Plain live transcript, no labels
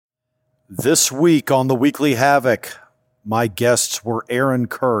This week on the Weekly Havoc, my guests were Aaron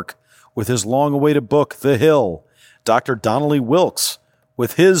Kirk with his long-awaited book, The Hill, Dr. Donnelly Wilkes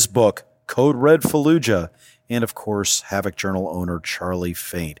with his book, Code Red Fallujah, and, of course, Havoc Journal owner Charlie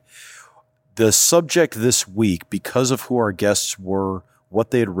Faint. The subject this week, because of who our guests were,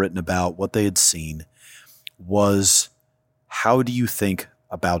 what they had written about, what they had seen, was how do you think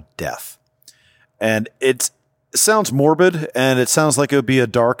about death? And it sounds morbid, and it sounds like it would be a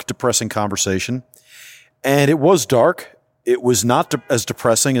dark, depressing conversation. And it was dark. It was not as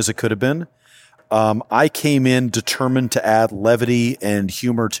depressing as it could have been. I came in determined to add levity and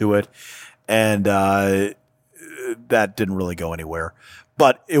humor to it, and that didn't really go anywhere.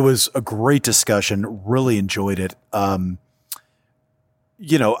 But it was a great discussion. Really enjoyed it. I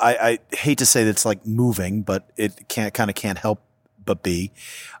hate to say that it's like moving, but it can't help but be.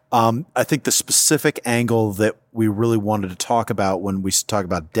 I think the specific angle that we really wanted to talk about when we talk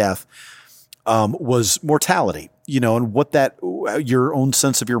about death was mortality, and what your own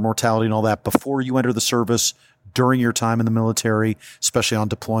sense of your mortality and all that before you enter the service, during your time in the military, especially on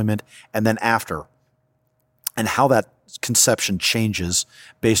deployment, and then after, and how that conception changes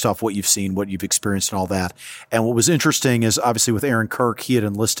based off what you've seen, what you've experienced, and all that. And what was interesting is obviously with Aaron Kirk, he had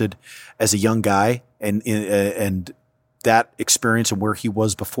enlisted as a young guy, and that experience and where he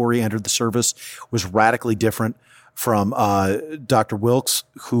was before he entered the service was radically different from Dr. Wilkes,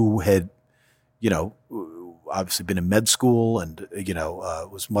 who had, obviously been in med school and,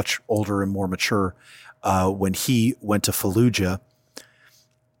 was much older and more mature when he went to Fallujah.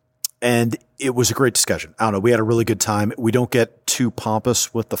 And it was a great discussion. I don't know. We had a really good time. We don't get too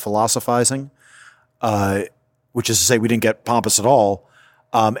pompous with the philosophizing, which is to say we didn't get pompous at all.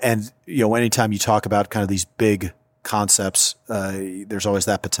 Anytime you talk about kind of these big concepts, there's always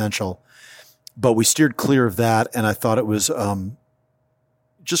that potential, but we steered clear of that. And I thought it was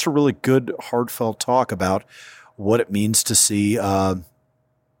just a really good, heartfelt talk about what it means to see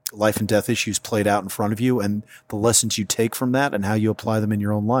life and death issues played out in front of you and the lessons you take from that and how you apply them in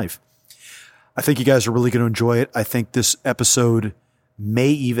your own life. I think you guys are really going to enjoy it. I think this episode may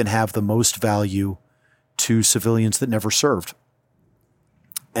even have the most value to civilians that never served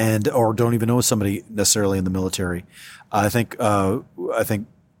or don't even know somebody necessarily in the military. I think all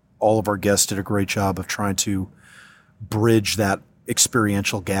of our guests did a great job of trying to bridge that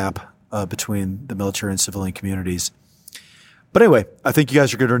experiential gap between the military and civilian communities. But anyway, I think you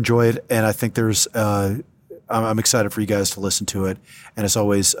guys are going to enjoy it, and I think I'm excited for you guys to listen to it. And as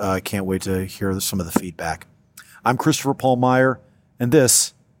always, I can't wait to hear some of the feedback. I'm Christopher Paul Meyer, and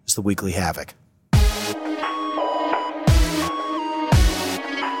this is the Weekly Havoc.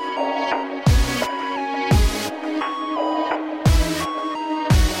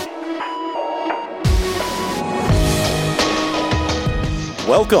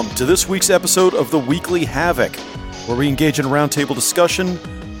 Welcome to this week's episode of the Weekly Havoc, where we engage in a roundtable discussion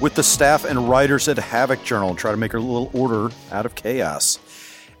with the staff and writers at Havoc Journal and try to make a little order out of chaos.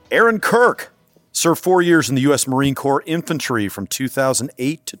 Aaron Kirk served 4 years in the U.S. Marine Corps Infantry from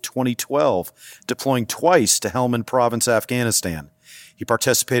 2008 to 2012, deploying twice to Helmand Province, Afghanistan. He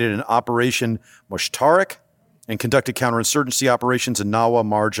participated in Operation Mushtarak and conducted counterinsurgency operations in Nawa,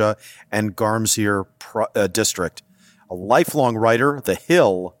 Marja, and Garmsir district. A lifelong writer, The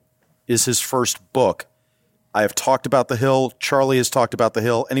Hill is his first book. I have talked about The Hill. Charlie has talked about The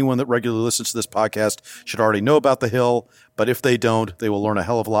Hill. Anyone that regularly listens to this podcast should already know about The Hill, but if they don't, they will learn a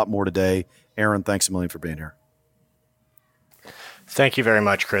hell of a lot more today. Aaron, thanks a million for being here. Thank you very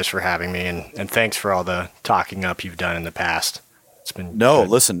much, Chris, for having me, and thanks for all the talking up you've done in the past. It's been good.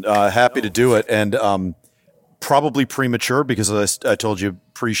 Listen, happy to do it, and probably premature because as I told you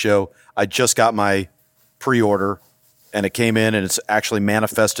pre-show, I just got my pre-order. And it came in and it's actually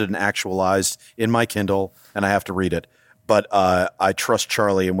manifested and actualized in my Kindle, and I have to read it. But I trust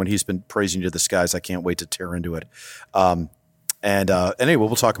Charlie, and when he's been praising you to the skies, I can't wait to tear into it. Anyway,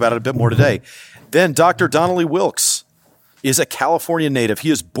 we'll talk about it a bit more today. Then Dr. Donnelly Wilkes is a California native.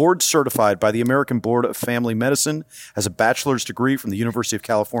 He is board certified by the American Board of Family Medicine, has a bachelor's degree from the University of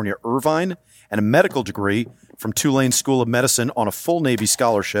California, Irvine, and a medical degree from Tulane School of Medicine on a full Navy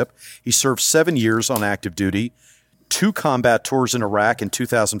scholarship. He served 7 years on active duty, 2 combat tours in Iraq in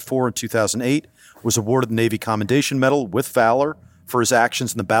 2004 and 2008, was awarded the Navy Commendation Medal with Valor for his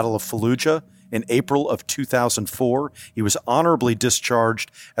actions in the Battle of Fallujah in April of 2004. He was honorably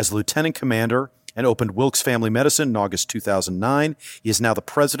discharged as lieutenant commander and opened Wilkes Family Medicine in August 2009. He is now the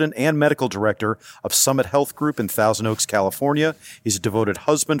president and medical director of Summit Health Group in Thousand Oaks, California. He's a devoted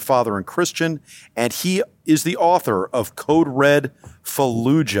husband, father, and Christian, and he is the author of Code Red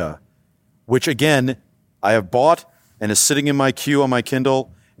Fallujah, which, again, I have bought and is sitting in my queue on my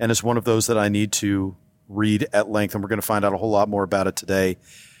Kindle, and is one of those that I need to read at length, and we're going to find out a whole lot more about it today.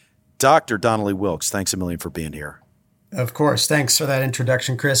 Dr. Donnelly Wilkes, thanks a million for being here. Of course. Thanks for that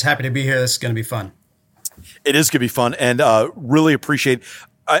introduction, Chris. Happy to be here. This is going to be fun. It is going to be fun, and really appreciate.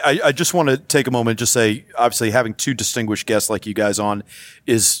 I just want to take a moment and just say, obviously, having two distinguished guests like you guys on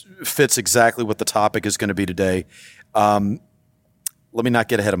fits exactly what the topic is going to be today. Let me not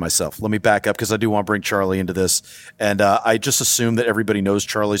get ahead of myself. Let me back up because I do want to bring Charlie into this. And I just assume that everybody knows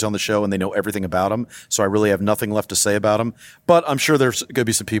Charlie's on the show and they know everything about him. So I really have nothing left to say about him. But I'm sure there's going to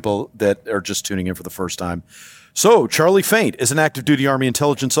be some people that are just tuning in for the first time. So Charlie Faint is an active duty Army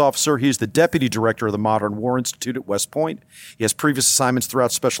intelligence officer. He's the deputy director of the Modern War Institute at West Point. He has previous assignments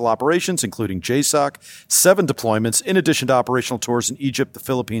throughout special operations, including JSOC, 7 deployments, in addition to operational tours in Egypt, the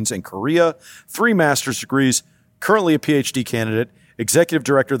Philippines, and Korea, 3 master's degrees, currently a PhD candidate, executive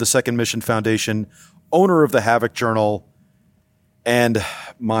director of the Second Mission Foundation, owner of the Havoc Journal, and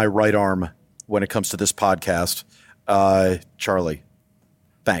my right arm when it comes to this podcast. Charlie,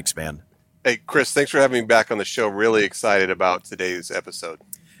 thanks, man. Hey, Chris, thanks for having me back on the show. Really excited about today's episode.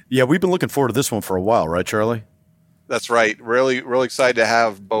 Yeah, we've been looking forward to this one for a while, right, Charlie? That's right. Really excited to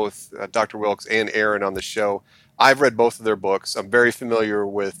have both Dr. Wilkes and Aaron on the show. I've read both of their books. I'm very familiar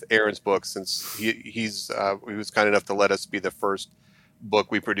with Aaron's book since he was kind enough to let us be the first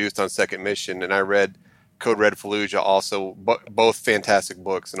book we produced on Second Mission, and I read Code Red Fallujah also, both fantastic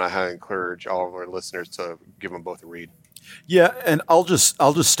books, and I highly encourage all of our listeners to give them both a read. Yeah, and I'll just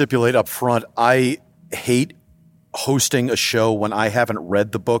stipulate up front, I hate hosting a show when I haven't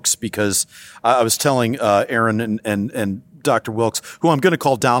read the books because I was telling Aaron and Dr. Wilkes, who I'm going to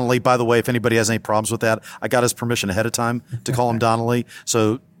call Donnelly, by the way, if anybody has any problems with that. I got his permission ahead of time to call him Donnelly,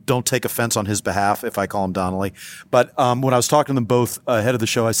 so don't take offense on his behalf if I call him Donnelly. But when I was talking to them both ahead of the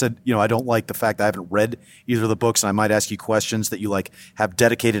show, I said, I don't like the fact that I haven't read either of the books, and I might ask you questions that you have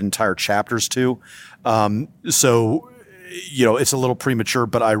dedicated entire chapters to. So it's a little premature,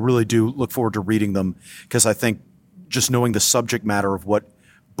 but I really do look forward to reading them because I think just knowing the subject matter of what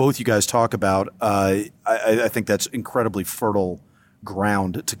both you guys talk about, I think that's incredibly fertile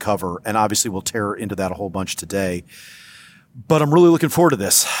ground to cover. And obviously we'll tear into that a whole bunch today. But I'm really looking forward to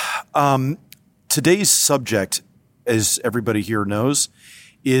this. Today's subject, as everybody here knows,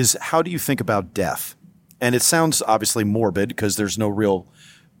 is how do you think about death? And it sounds obviously morbid because there's no real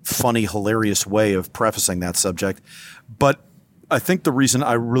funny, hilarious way of prefacing that subject. But I think the reason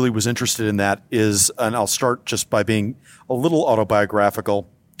I really was interested in that is, and I'll start just by being a little autobiographical,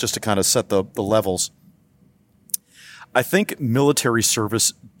 just to kind of set the levels. I think military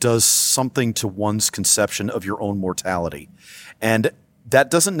service does something to one's conception of your own mortality. And that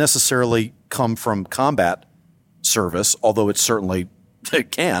doesn't necessarily come from combat service, although it certainly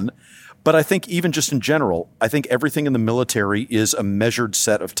can. But I think even just in general, I think everything in the military is a measured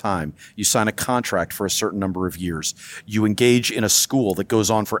set of time. You sign a contract for a certain number of years. You engage in a school that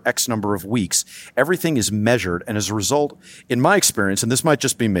goes on for X number of weeks. Everything is measured. And as a result, in my experience, and this might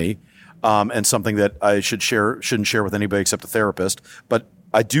just be me, and something that I shouldn't share with anybody except a therapist, but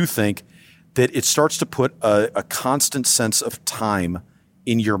I do think that it starts to put a constant sense of time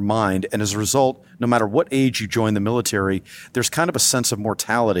in your mind. And as a result, no matter what age you join the military, there's kind of a sense of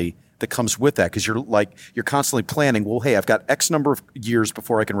mortality that comes with that because you're constantly planning, well, hey, I've got X number of years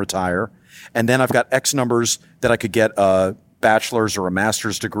before I can retire, and then I've got X numbers that I could get a bachelor's or a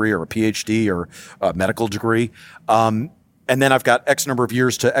master's degree or a PhD or a medical degree. And then I've got X number of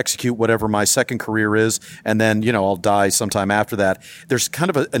years to execute whatever my second career is, and then, I'll die sometime after that. There's kind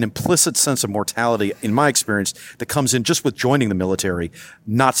of an implicit sense of mortality, in my experience, that comes in just with joining the military,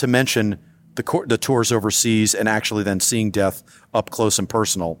 not to mention the tours overseas and actually then seeing death up close and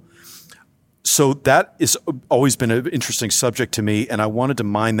personal. So that has always been an interesting subject to me, and I wanted to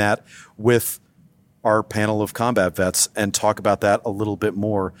mine that with our panel of combat vets and talk about that a little bit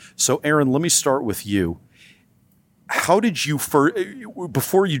more. So, Aaron, let me start with you. How did you,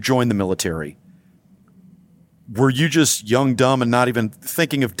 before you joined the military, were you just young, dumb, and not even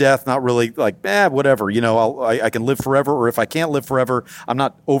thinking of death, not really whatever, I can live forever, or if I can't live forever, I'm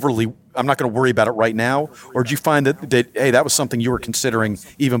not going to worry about it right now? Or did you find that, hey, that was something you were considering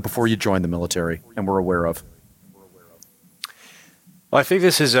even before you joined the military and were aware of? Well, I think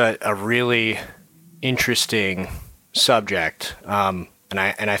this is a really interesting subject, and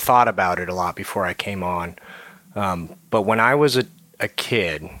I thought about it a lot before I came on. But when I was a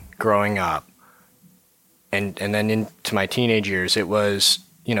kid growing up, and then into my teenage years, it was,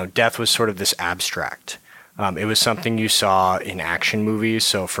 death was sort of this abstract. It was something you saw in action movies.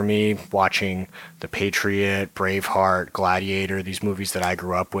 So for me, watching The Patriot, Braveheart, Gladiator, these movies that I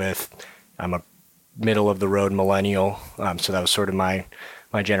grew up with, I'm a middle of the road millennial. So that was sort of my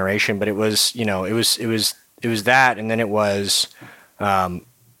my generation, but it was, it was that. And then it was,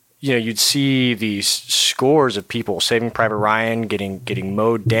 you'd see these scores of people, Saving Private Ryan getting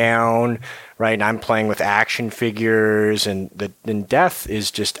mowed down, right? And I'm playing with action figures, and then death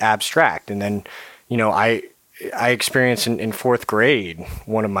is just abstract. And then, I experienced in fourth grade,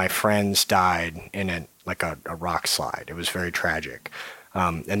 one of my friends died in a rock slide. It was very tragic.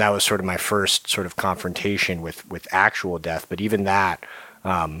 And that was sort of my first sort of confrontation with actual death. But even that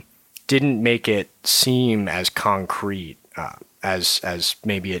didn't make it seem as concrete as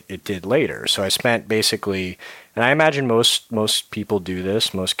maybe it did later. So I spent basically, and I imagine most people do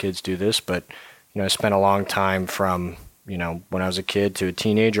this, most kids do this, but I spent a long time from when I was a kid to a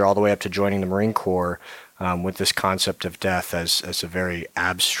teenager all the way up to joining the Marine Corps with this concept of death as a very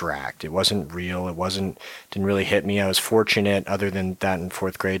abstract. It wasn't real. Didn't really hit me. I was fortunate, other than that in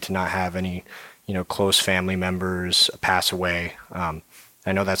fourth grade, to not have any close family members pass away.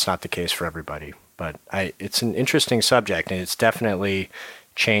 I know that's not the case for everybody, but it's an interesting subject, and it's definitely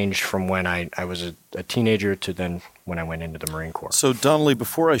changed from when I was a teenager to then when I went into the Marine Corps. So Donnelly,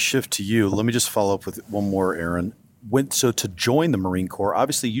 before I shift to you, let me just follow up with one more, Aaron. So to join the Marine Corps,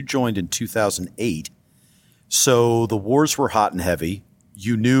 obviously you joined in 2008. So the wars were hot and heavy.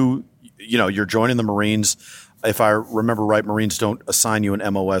 You knew, you're joining the Marines. If I remember right, Marines don't assign you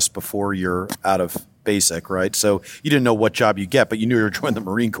an MOS before you're out of basic, right? So you didn't know what job you get, but you knew you were joining the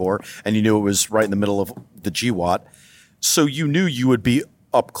Marine Corps, and you knew it was right in the middle of the GWAT. So you knew you would be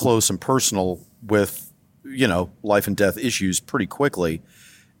up close and personal with, life and death issues pretty quickly.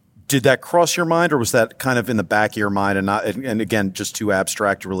 Did that cross your mind, or was that kind of in the back of your mind and again, just too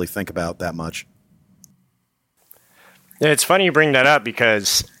abstract to really think about that much? It's funny you bring that up,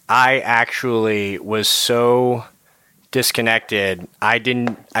 because I actually was so disconnected. I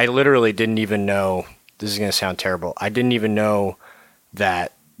literally didn't even know, this is going to sound terrible, I didn't even know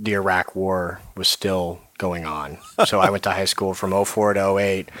that the Iraq War was still going on. So I went to high school from 04 to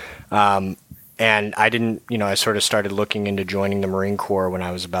 08. And I didn't, I sort of started looking into joining the Marine Corps when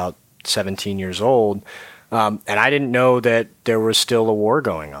I was about 17 years old. And I didn't know that there was still a war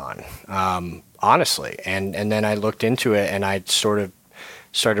going on, honestly. And then I looked into it, and I sort of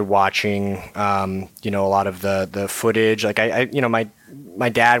started watching, a lot of the footage. Like my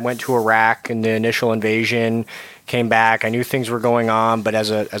dad went to Iraq in the initial invasion, came back. I knew things were going on, but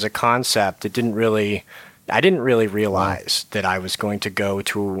as a concept, I didn't really realize that I was going to go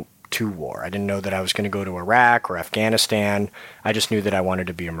to war. I didn't know that I was going to go to Iraq or Afghanistan. I just knew that I wanted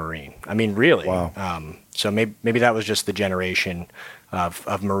to be a Marine. I mean, really. Wow. So maybe that was just the generation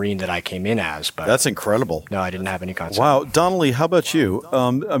of Marine that I came in as. But that's incredible. No, I didn't have any concept. Wow, Donnelly, how about you?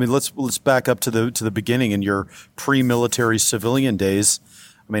 Let's back up to the beginning in your pre-military civilian days.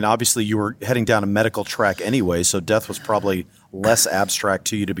 I mean, obviously you were heading down a medical track anyway, so death was probably less abstract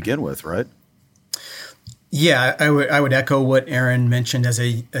to you to begin with, right? Yeah, I would echo what Aaron mentioned. As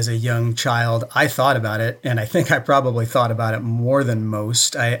a young child, I thought about it, and I think I probably thought about it more than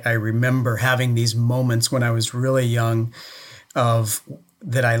most. I remember having these moments when I was really young of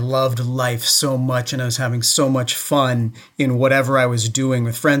that I loved life so much, and I was having so much fun in whatever I was doing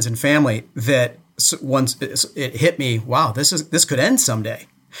with friends and family, that once it hit me, wow, this could end someday.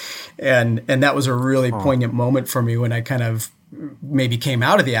 And that was a really poignant moment for me when I kind of maybe came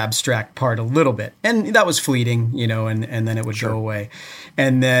out of the abstract part a little bit. And that was fleeting, and then it would go away.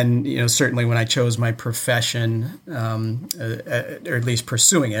 And then, certainly when I chose my profession, or at least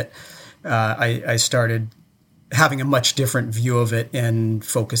pursuing it, I started having a much different view of it and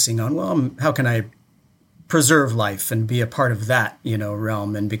focusing on, how can I preserve life and be a part of that,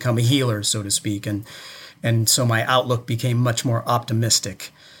 realm and become a healer, so to speak. And so my outlook became much more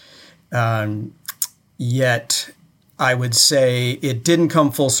optimistic. Yet I would say it didn't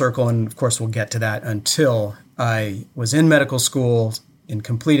come full circle, and of course we'll get to that, until I was in medical school and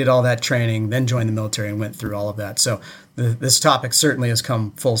completed all that training, then joined the military and went through all of that. So this topic certainly has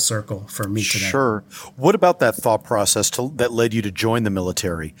come full circle for me today. Sure. What about that thought process that led you to join the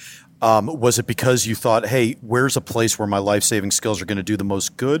military? Was it because you thought, hey, where's a place where my life-saving skills are going to do the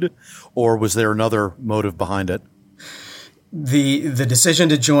most good? Or was there another motive behind it? The decision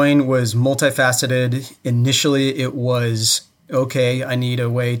to join was multifaceted. Initially, it was, okay, I need a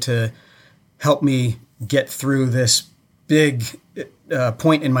way to help me get through this big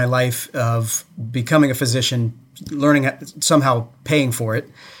point in my life of becoming a physician, learning, somehow paying for it.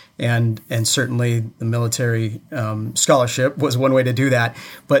 And certainly the military scholarship was one way to do that.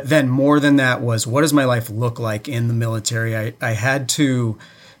 But then more than that was, what does my life look like in the military? I had to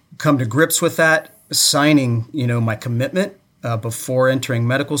come to grips with that, signing, my commitment before entering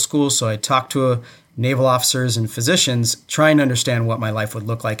medical school. So I talked to naval officers and physicians, trying to understand what my life would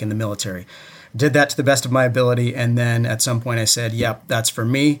look like in the military. Did that to the best of my ability. And then at some point I said, yep, that's for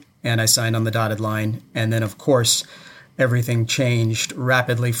me. And I signed on the dotted line. And then, of course, everything changed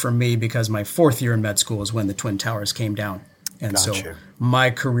rapidly for me because my 4th year in med school is when the Twin Towers came down. And so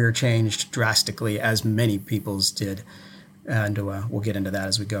my career changed drastically, as many people's did. And we'll get into that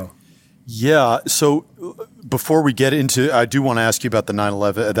as we go. Yeah. So before we get into, I do want to ask you about the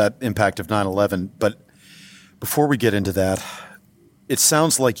 9/11, that impact of 9/11. But before we get into that, it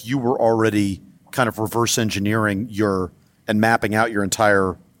sounds like you were already kind of reverse engineering and mapping out your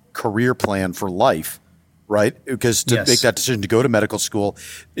entire career plan for life, right? Because to make that decision to go to medical school,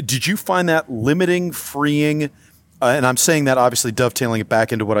 did you find that limiting, freeing? And I'm saying that obviously dovetailing it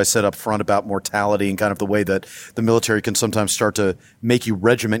back into what I said up front about mortality and kind of the way that the military can sometimes start to make you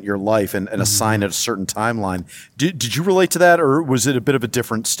regiment your life and assign it a certain timeline. Did you relate to that, or was it a bit of a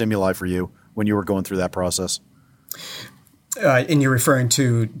different stimuli for you when you were going through that process? And you're referring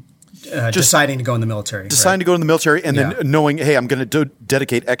to deciding to go in the military. Deciding to go in the military and then knowing, hey, I'm going to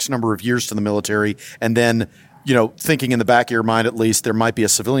dedicate X number of years to the military, and then thinking in the back of your mind, at least, there might be a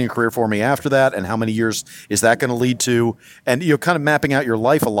civilian career for me after that, and how many years is that going to lead to? And kind of mapping out your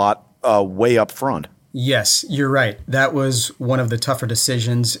life a lot way up front. Yes, you're right. That was one of the tougher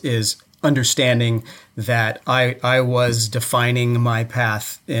decisions, is understanding that I was defining my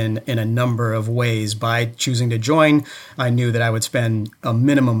path in a number of ways. By choosing to join, I knew that I would spend a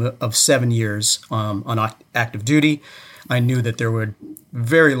minimum of 7 years on active duty. I knew that there would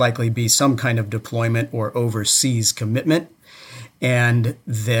very likely be some kind of deployment or overseas commitment, and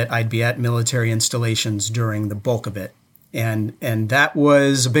that I'd be at military installations during the bulk of it. And that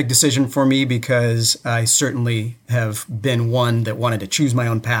was a big decision for me, because I certainly have been one that wanted to choose my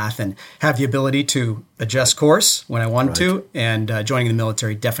own path and have the ability to adjust course when I wanted to. And joining the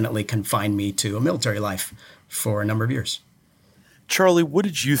military definitely confined me to a military life for a number of years. Charlie, what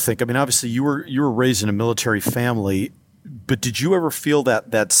did you think? I mean, obviously you were raised in a military family, but did you ever feel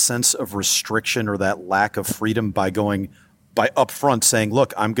that sense of restriction or that lack of freedom by upfront saying,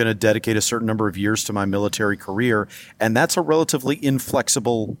 look, I'm going to dedicate a certain number of years to my military career, and that's a relatively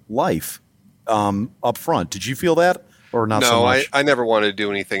inflexible life upfront? Did you feel that, or not so much? No, I never wanted to do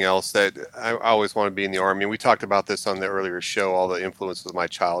anything else. That I always wanted to be in the Army. And we talked about this on the earlier show, all the influences of my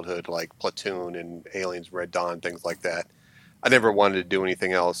childhood, like Platoon and Aliens, Red Dawn, things like that. I never wanted to do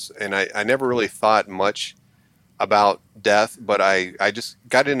anything else. And I never really thought much about death, but I just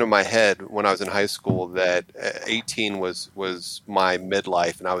got into my head when I was in high school that 18 was my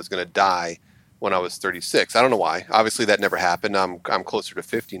midlife, and I was going to die when I was 36. I don't know why. Obviously, that never happened. I'm closer to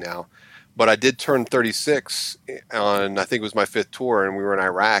 50 now, but I did turn 36 on, I think it was my 5th tour, and we were in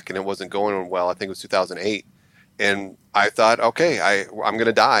Iraq, and it wasn't going well. I think it was 2008, and I thought, okay, I'm going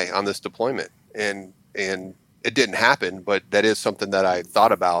to die on this deployment, and it didn't happen, but that is something that I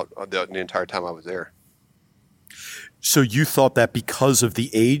thought about the entire time I was there. So you thought that because of the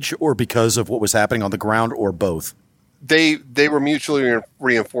age, or because of what was happening on the ground, or both? They were mutually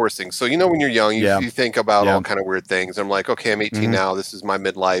reinforcing. So, when you're young, you think about all kind of weird things. I'm like, okay, I'm 18 now. This is my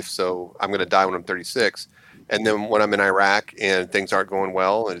midlife. So I'm going to die when I'm 36. And then when I'm in Iraq and things aren't going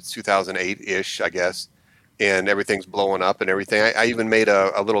well, and it's 2008-ish, I guess, and everything's blowing up and everything. I even made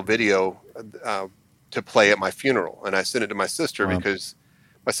a little video to play at my funeral. And I sent it to my sister because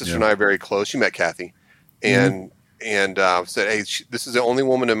my sister and I are very close. She met Kathy. And said, hey, this is the only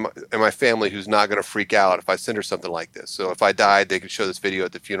woman in my family who's not going to freak out if I send her something like this. So if I died, they could show this video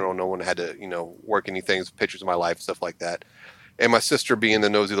at the funeral. No one had to, work anything, pictures of my life, stuff like that. And my sister, being the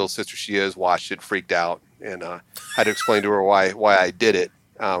nosy little sister she is, watched it, freaked out, and had to explain to her why I did it.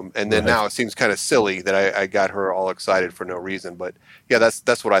 And then now it seems kind of silly that I got her all excited for no reason. But yeah,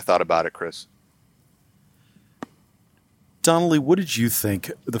 that's what I thought about it, Chris. Donnelly, what did you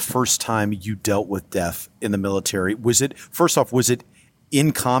think the first time you dealt with death in the military? Was it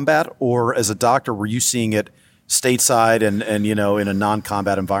in combat, or as a doctor, were you seeing it stateside and in a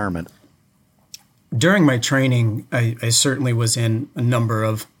non-combat environment? During my training, I certainly was in a number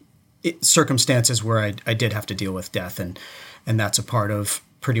of circumstances where I did have to deal with death, and that's a part of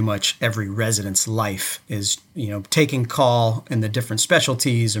pretty much every resident's life, is taking call in the different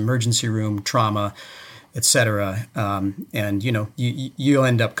specialties, emergency room, trauma, etc. And you'll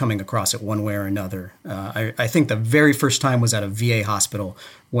end up coming across it one way or another. I think the very first time was at a VA hospital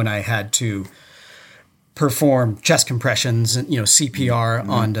when I had to perform chest compressions and CPR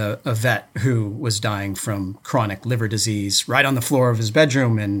on a vet who was dying from chronic liver disease right on the floor of his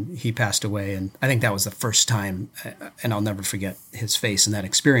bedroom, and he passed away. And I think that was the first time, and I'll never forget his face in that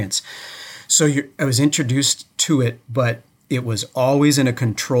experience. So I was introduced to it, but it was always in a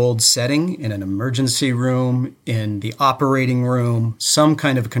controlled setting, in an emergency room, in the operating room, some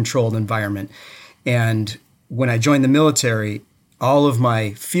kind of controlled environment. And when I joined the military, all of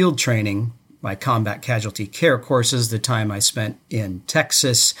my field training, my combat casualty care courses, the time I spent in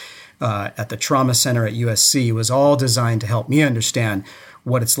Texas, at the trauma center at USC, was all designed to help me understand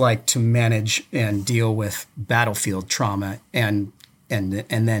what it's like to manage and deal with battlefield trauma and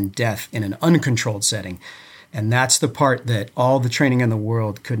then death in an uncontrolled setting. And that's the part that all the training in the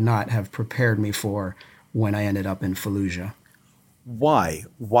world could not have prepared me for when I ended up in Fallujah. Why?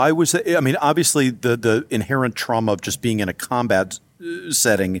 Why was it? I mean, obviously, the inherent trauma of just being in a combat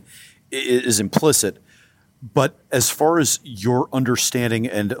setting is implicit. But as far as your understanding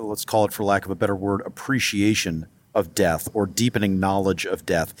and, let's call it, for lack of a better word, appreciation of death or deepening knowledge of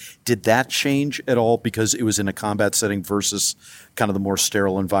death, did that change at all because it was in a combat setting versus kind of the more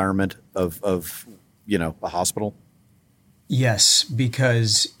sterile environment of a hospital? Yes,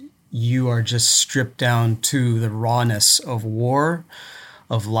 because you are just stripped down to the rawness of war,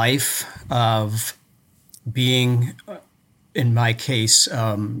 of life, of being, in my case,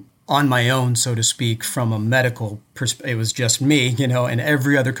 on my own, so to speak, from a medical perspective. It was just me, in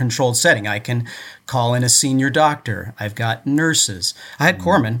every other controlled setting. I can call in a senior doctor. I've got nurses. I had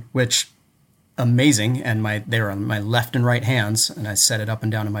corpsmen, which amazing, and they were on my left and right hands, and I set it up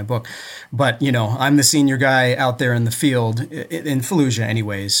and down in my book. But, I'm the senior guy out there in the field, in Fallujah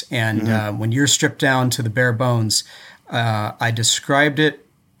anyways, and when you're stripped down to the bare bones, I described it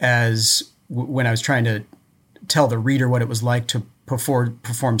as, when I was trying to tell the reader what it was like to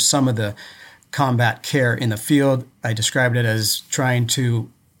perform some of the combat care in the field, I described it as trying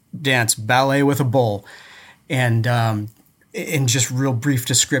to dance ballet with a bull. And in just real brief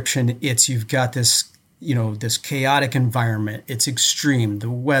description, you've got this, this chaotic environment. It's extreme,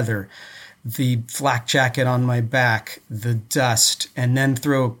 the weather, the flak jacket on my back, the dust, and then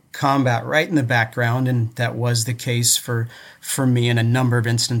throw combat right in the background. And that was the case for me in a number of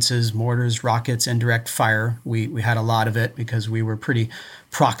instances: mortars, rockets, indirect fire. We had a lot of it because we were pretty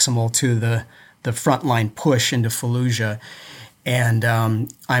proximal to the frontline push into Fallujah. And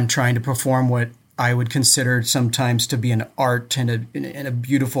I'm trying to perform what I would consider sometimes to be an art and a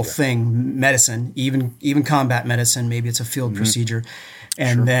beautiful thing, medicine, even combat medicine. Maybe it's a field procedure.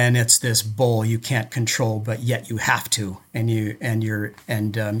 And then it's this bull you can't control, but yet you have to, and you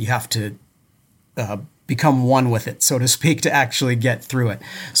have to become one with it, so to speak, to actually get through it.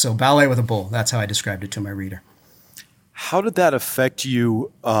 So ballet with a bull. That's how I described it to my reader. How did that affect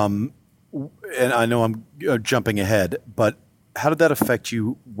you? And I know I'm jumping ahead, but how did that affect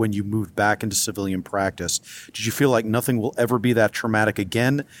you when you moved back into civilian practice? Did you feel like nothing will ever be that traumatic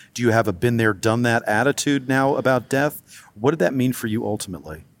again? Do you have a been there, done that attitude now about death? What did that mean for you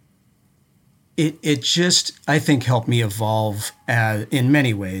ultimately? It just, I think, helped me evolve in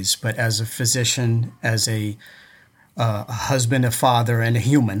many ways, but as a physician, as a husband, a father, and a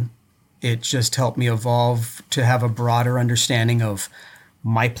human, it just helped me evolve to have a broader understanding of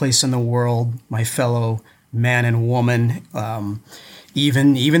my place in the world, my fellow man and woman,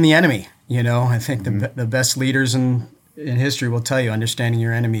 even the enemy. I think the best leaders in history will tell you understanding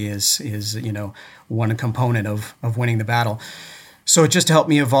your enemy is one component of winning the battle. So it just helped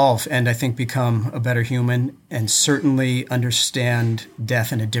me evolve and I think become a better human and certainly understand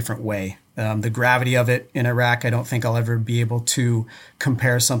death in a different way. The gravity of it in Iraq, I don't think I'll ever be able to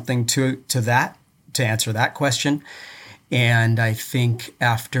compare something to that, to answer that question. And I think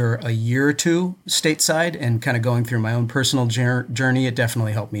after a year or two stateside and kind of going through my own personal journey, it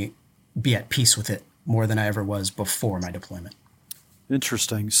definitely helped me be at peace with it more than I ever was before my deployment.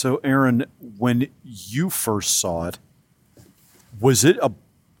 Interesting. So, Aaron, when you first saw it, was it a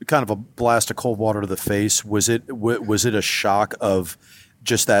kind of a blast of cold water to the face? Was it a shock of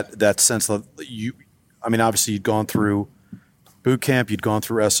just that sense that obviously you'd gone through boot camp, you'd gone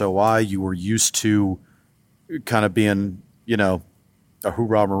through SOI, you were used to kind of being, a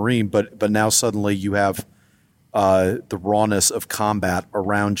hoorah Marine, but now suddenly you have the rawness of combat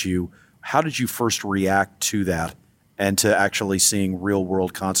around you. How did you first react to that and to actually seeing real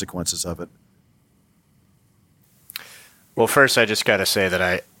world consequences of it? Well, first I just got to say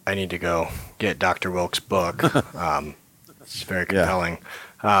that I need to go get Dr. Wilkes' book. It's very compelling.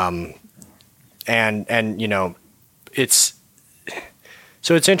 Yeah. And it's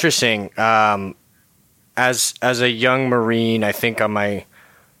interesting. As a young Marine, I think on my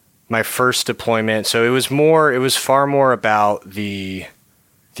first deployment, so it was far more about the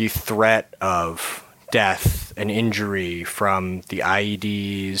threat of death and injury from the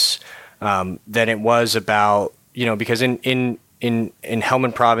IEDs than it was about, because in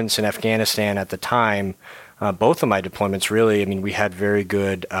Helmand Province in Afghanistan at the time, both of my deployments, really, I mean, we had very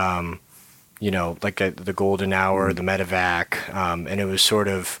good, like the Golden Hour, the medevac, and it was sort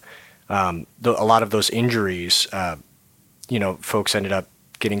of a lot of those injuries, folks ended up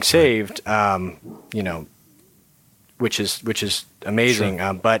getting saved, which is amazing.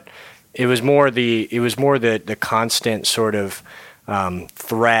 Sure. But it was more the constant sort of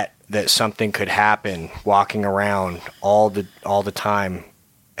threat that something could happen walking around all the time,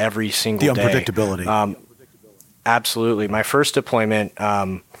 every single day. The unpredictability. Absolutely. My first deployment,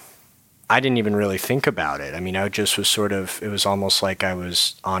 I didn't even really think about it. I mean, I just was it was almost like I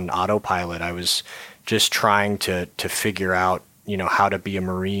was on autopilot. I was just trying to figure out, how to be a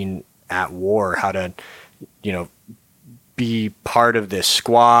Marine at war, how to, be part of this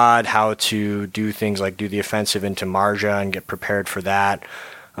squad, how to do things like do the offensive into Marja and get prepared for that.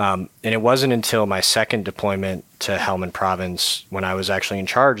 And it wasn't until my second deployment to Helmand Province, when I was actually in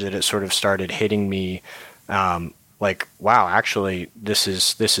charge, that it sort of started hitting me, like, wow, actually, this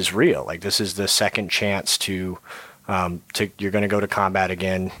is real. Like, this is the second chance to you're going to go to combat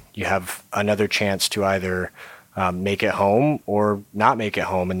again. You have another chance to either make it home or not make it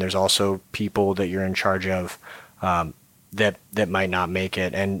home. And there's also people that you're in charge of that might not make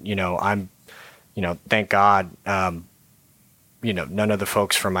it. And, I'm, thank God, none of the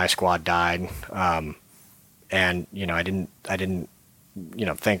folks from my squad died. And, I didn't,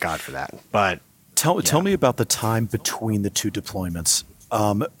 thank God for that. But tell me about the time between the two deployments.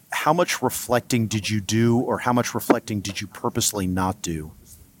 How much reflecting did you do, or how much reflecting did you purposely not do?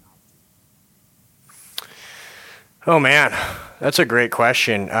 Oh, man, that's a great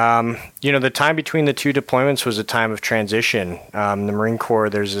question. The time between the two deployments was a time of transition. The Marine Corps,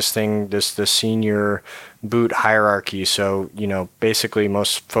 there's this thing, the senior boot hierarchy. So, basically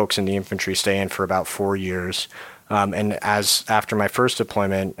most folks in the infantry stay in for about 4 years. And after my first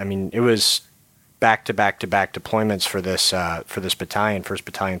deployment, I mean, it was back-to-back deployments for this battalion, 1st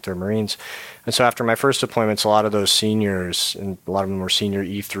Battalion, 3rd Marines. And so after my first deployments, a lot of those seniors, and a lot of them were senior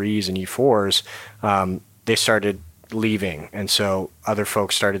E3s and E4s, they started leaving. And so other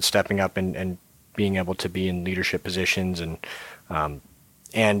folks started stepping up and being able to be in leadership positions.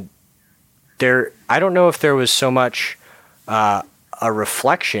 And there, I don't know if there was so much a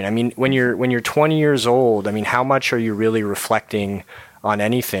reflection. I mean, when you're 20 years old, I mean, how much are you really reflecting on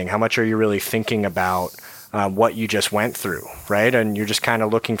anything? How much are you really thinking about what you just went through, right? And you're just kind of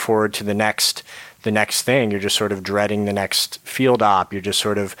looking forward to the next thing. You're just sort of dreading the next field op. You're just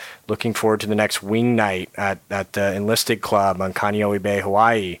sort of looking forward to the next wing night at the enlisted club on Kaneohe Bay,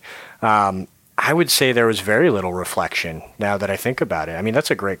 Hawaii. I would say there was very little reflection now that I think about it. I mean,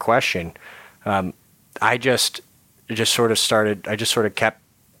 that's a great question. I just sort of kept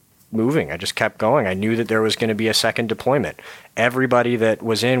moving. I just kept going. I knew that there was going to be a second deployment. Everybody that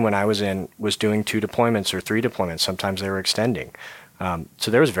was in when I was in was doing 2 deployments or 3 deployments. Sometimes they were extending. So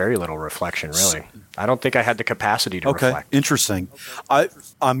there was very little reflection, really. I don't think I had the capacity to reflect. Okay, interesting. I'm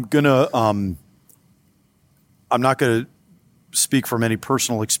not going to speak from any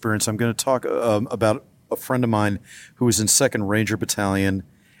personal experience. I'm going to talk about a friend of mine who was in 2nd Ranger Battalion,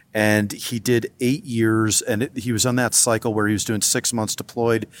 and he did 8 years, and he was on that cycle where he was doing 6 months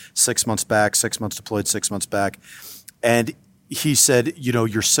deployed, 6 months back, 6 months deployed, 6 months back. And he said,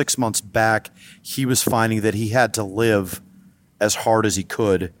 you're 6 months back, he was finding that he had to live as hard as he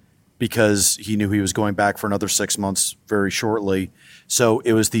could because he knew he was going back for another 6 months very shortly. So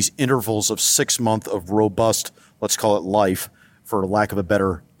it was these intervals of 6 months of robust, let's call it life, for lack of a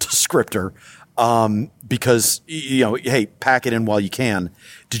better descriptor, because, hey, pack it in while you can.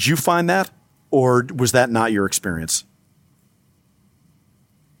 Did you find that, or was that not your experience?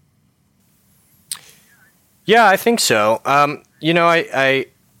 Yeah, I think so. I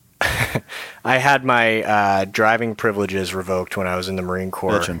I had my driving privileges revoked when I was in the Marine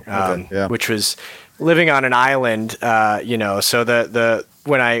Corps, which was living on an island. So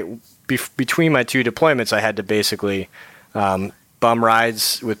between my 2 deployments, I had to basically bum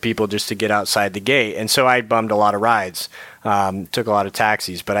rides with people just to get outside the gate, and so I bummed a lot of rides, took a lot of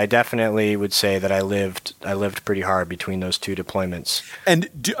taxis. But I definitely would say that I lived pretty hard between those 2 deployments. And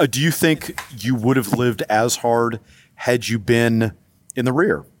do you think you would have lived as hard had you been in the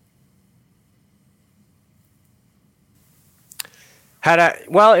rear?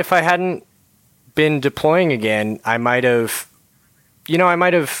 If I hadn't been deploying again, I might have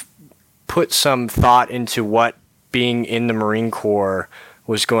put some thought into what being in the Marine Corps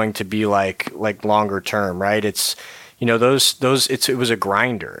was going to be like longer term, right? It's, it was a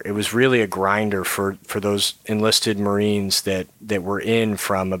grinder. It was really a grinder for those enlisted Marines that were in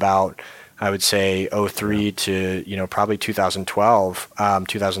from about I would say 03 to, probably 2012,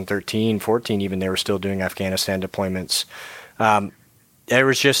 2013, 14, even they were still doing Afghanistan deployments. There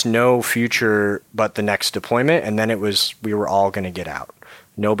was just no future but the next deployment. And then we were all going to get out.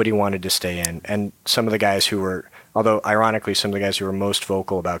 Nobody wanted to stay in. And some of the guys who were, although ironically, some of the guys who were most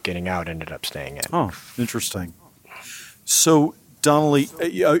vocal about getting out ended up staying in. Oh, interesting. So, Donnelly,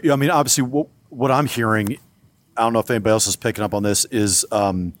 I mean, obviously what I'm hearing, I don't know if anybody else is picking up on this, is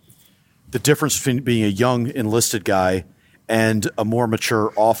the difference between being a young enlisted guy and a more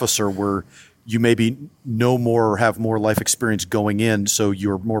mature officer where you maybe know more or have more life experience going in, so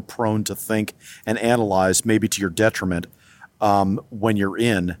you're more prone to think and analyze, maybe to your detriment, when you're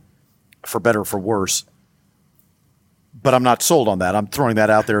in, for better or for worse. But I'm not sold on that. I'm throwing that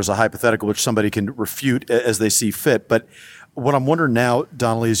out there as a hypothetical, which somebody can refute as they see fit. But what I'm wondering now,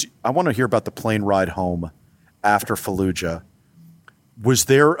 Donnelly, is I want to hear about the plane ride home after Fallujah. Was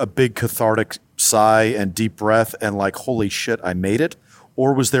there a big cathartic sigh and deep breath and like, holy shit, I made it?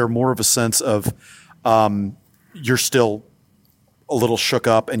 Or was there more of a sense of you're still a little shook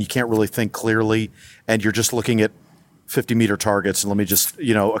up and you can't really think clearly and you're just looking at 50-meter targets and let me just,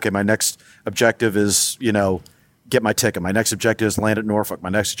 okay, my next objective is, get my ticket. My next objective is land at Norfolk. My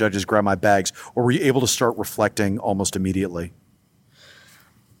next objective is grab my bags. Or were you able to start reflecting almost immediately?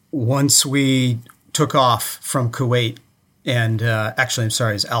 Once we took off from Kuwait, and actually, I'm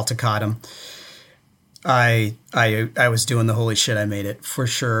sorry, it's Al Taqaddum, I was doing the holy shit, I made it for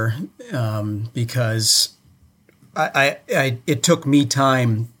sure, because it took me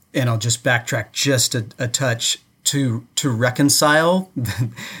time, and I'll just backtrack just a touch to reconcile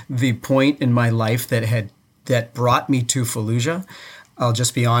the point in my life that brought me to Fallujah. I'll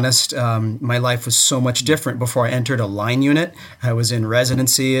just be honest. My life was so much different before I entered a line unit. I was in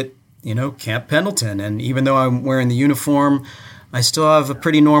residency at Camp Pendleton, and even though I'm wearing the uniform, I still have a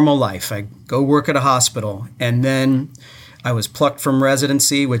pretty normal life. I go work at a hospital, and then I was plucked from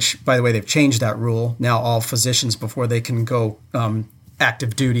residency, which, by the way, they've changed that rule. Now all physicians, before they can go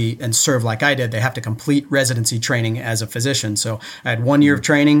active duty and serve like I did, they have to complete residency training as a physician. So I had 1 year of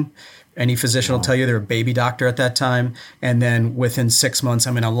training. Any physician will tell you they're a baby doctor at that time. And then within 6 months,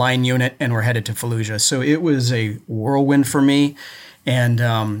 I'm in a line unit and we're headed to Fallujah. So it was a whirlwind for me. And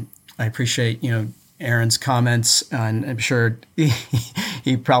I appreciate, Aaron's comments, and I'm sure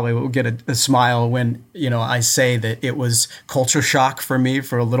he probably will get a smile when, I say that it was culture shock for me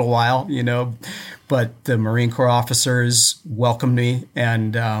for a little while, but the Marine Corps officers welcomed me,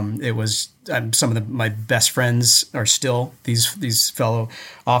 and it was some of my best friends are still these fellow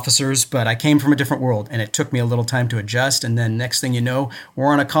officers, but I came from a different world, and it took me a little time to adjust. And then next thing you know, we're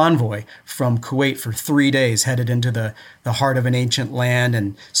on a convoy from Kuwait for 3 days, headed into the heart of an ancient land,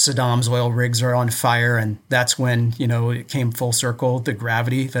 and Saddam's oil rigs are on fire. And that's when, it came full circle, the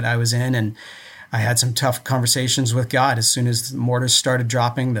gravity that I was in. And I had some tough conversations with God as soon as the mortars started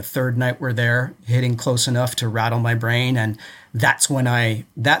dropping. The third night we're there, hitting close enough to rattle my brain. And that's when I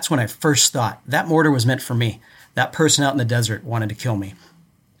first thought that mortar was meant for me. That person out in the desert wanted to kill me.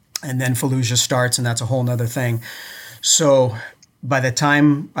 And then Fallujah starts, and that's a whole nother thing. So by the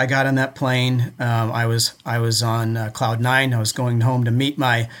time I got on that plane, I was on cloud nine. I was going home to meet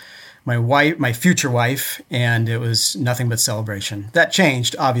my wife, my future wife, and it was nothing but celebration. That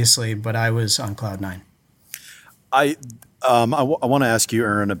changed, obviously, but I was on cloud nine. I want to ask you,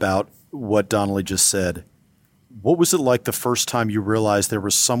 Aaron, about what Donnelly just said. What was it like the first time you realized there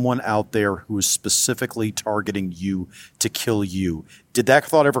was someone out there who was specifically targeting you to kill you? Did that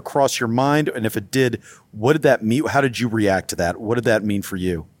thought ever cross your mind? And if it did, what did that mean? How did you react to that? What did that mean for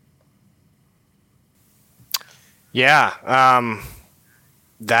you? Yeah.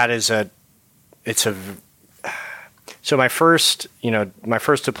 So my first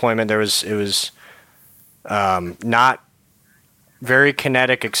deployment, it was not very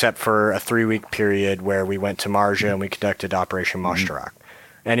kinetic except for a 3-week period where we went to Marja and we conducted Operation Moshtarak.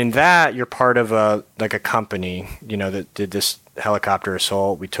 And in that, you're part of a company, that did this helicopter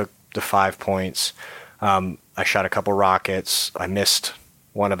assault. We took the 5 points. I shot a couple rockets. I missed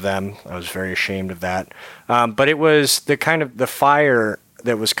one of them. I was very ashamed of that. But it was the kind of the fire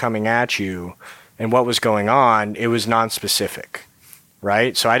that was coming at you and what was going on. It was nonspecific,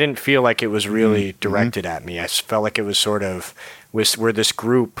 right? So I didn't feel like it was really directed at me. I felt like it was sort of, we're this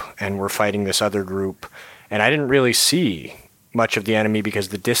group and we're fighting this other group. And I didn't really see much of the enemy because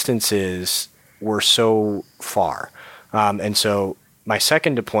the distances were so far. And so my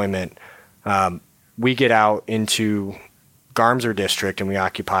second deployment, we get out into Garmsur district and we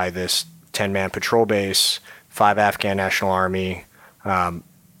occupy this 10-man patrol base, 5 Afghan National Army, 10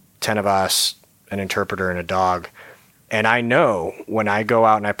 of us, an interpreter and a dog. And I know when I go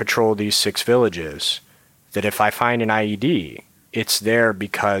out and I patrol these 6 villages that if I find an IED, it's there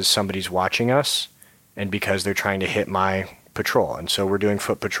because somebody's watching us and because they're trying to hit my patrol. And so we're doing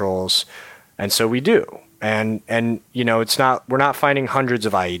foot patrols, and so we do. And we're not finding hundreds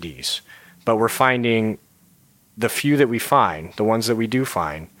of IEDs, but we're finding the few that we find, the ones that we do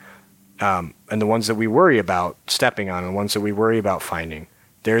find, and the ones that we worry about stepping on, and the ones that we worry about finding,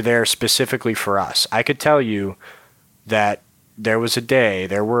 they're there specifically for us. I could tell you that there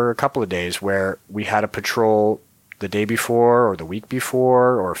were a couple of days where we had a patrol the day before or the week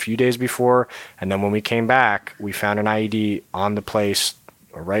before or a few days before, and then when we came back, we found an IED on the place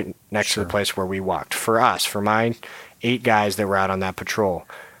or right next to the place where we walked. For us, for my 8 guys that were out on that patrol.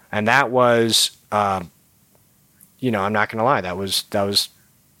 And that was, I'm not going to lie, that was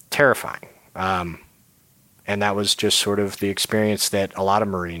terrifying. And that was just sort of the experience that a lot of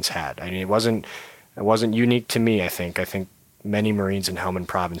Marines had. I mean, it wasn't unique to me, I think. I think many Marines in Helmand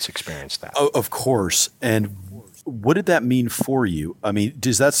Province experienced that. Oh, of course. And what did that mean for you? I mean,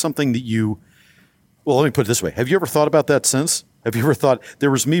 is that something that well, let me put it this way. Have you ever thought about that since? Have you ever thought, there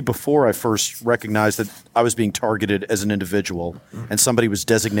was me before I first recognized that I was being targeted as an individual and somebody was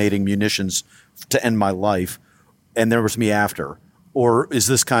designating munitions to end my life, and there was me after? Or is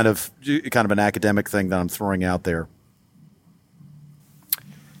this kind of an academic thing that I'm throwing out there?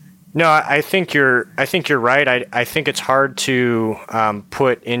 No, I think you're right. I think it's hard to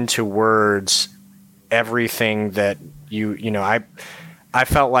put into words everything that I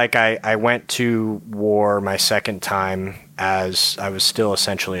felt like I went to war my second time as I was still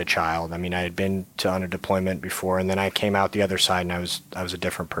essentially a child. I mean, I had been on a deployment before, and then I came out the other side, and I was a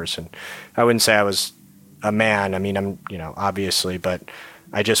different person. I wouldn't say I was a man. I mean, I'm obviously, but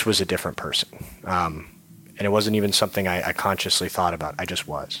I just was a different person. And it wasn't even something I consciously thought about. I just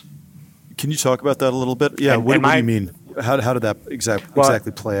was. Can you talk about that a little bit? Yeah. What do you mean? How did that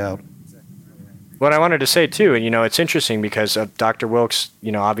exactly play out? What I wanted to say too, and it's interesting because Dr. Wilkes,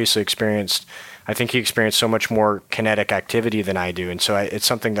 obviously I think he experienced so much more kinetic activity than I do, and so it's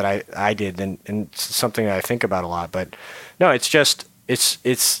something that I did, and it's something that I think about a lot. But no, it's just it's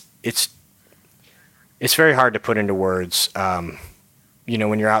very hard to put into words. When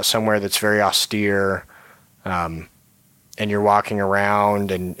you're out somewhere that's very austere, and you're walking around,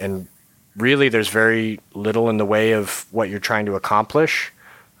 and really there's very little in the way of what you're trying to accomplish.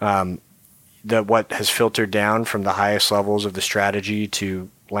 That what has filtered down from the highest levels of the strategy to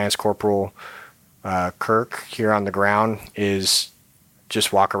Lance Corporal Kirk here on the ground is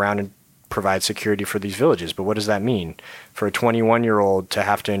just walk around and provide security for these villages. But what does that mean? For a 21-year-old to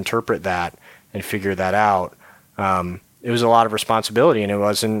have to interpret that and figure that out, it was a lot of responsibility, and it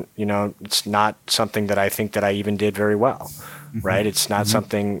wasn't, it's not something that I think that I even did very well, right? It's not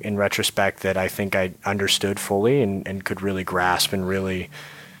something in retrospect that I think I understood fully and could really grasp and really...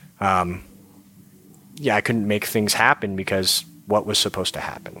 I couldn't make things happen because what was supposed to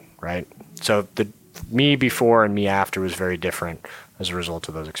happen, right? So the me before and me after was very different as a result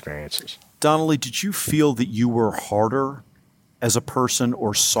of those experiences. Donnelly, did you feel that you were harder as a person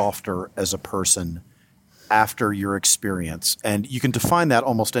or softer as a person after your experience? And you can define that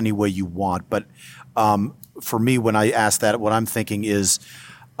almost any way you want, but for me, when I ask that, what I'm thinking is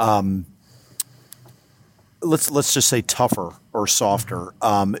let's just say tougher or softer,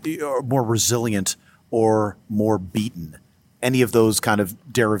 or more resilient or more beaten. Any of those kind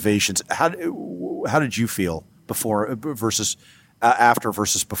of derivations. How did you feel before versus after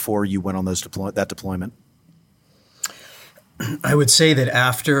versus before you went on that deployment? I would say that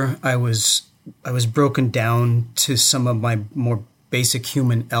after I was broken down to some of my more basic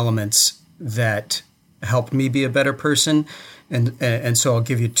human elements that helped me be a better person. And so I'll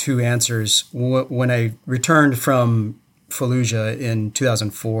give you 2 answers. When I returned from Fallujah in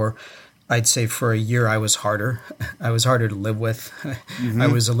 2004, I'd say for a year I was harder. I was harder to live with. I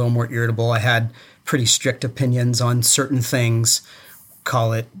was a little more irritable. I had pretty strict opinions on certain things,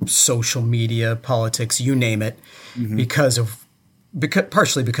 call it social media, politics, you name it,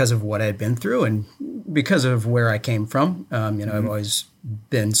 partially because of what I'd been through and because of where I came from. I've always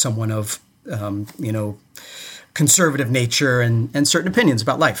been someone of, conservative nature and certain opinions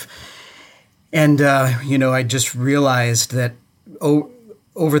about life. And, I just realized that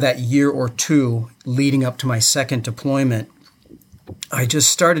over that year or 2 leading up to my second deployment, I just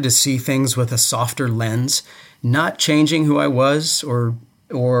started to see things with a softer lens, not changing who I was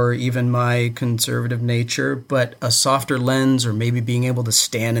or even my conservative nature, but a softer lens, or maybe being able to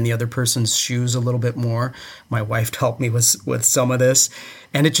stand in the other person's shoes a little bit more. My wife helped me with some of this,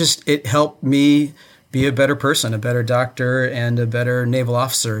 and it helped me be a better person, a better doctor, and a better naval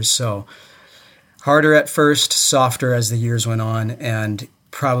officer. So Harder at first, softer as the years went on, and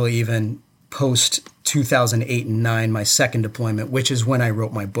probably even post 2008 and 9, my second deployment, which is when I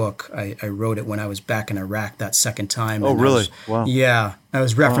wrote my book. I wrote it when I was back in Iraq that second time. Oh, really? Wow. Yeah. I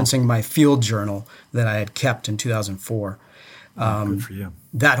was referencing my field journal that I had kept in 2004. Good for you.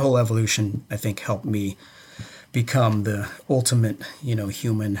 That whole evolution, I think, helped me become the ultimate,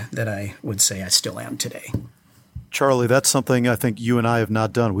 human that I would say I still am today. Charlie, that's something I think you and I have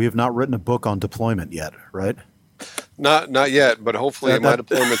not done. We have not written a book on deployment yet, right? Not yet, but hopefully my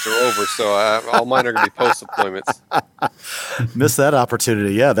deployments are over, so all mine are going to be post deployments. Missed that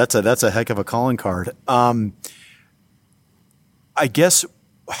opportunity. Yeah, that's a heck of a calling card. I guess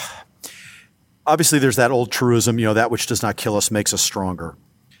obviously there's that old truism, that which does not kill us makes us stronger.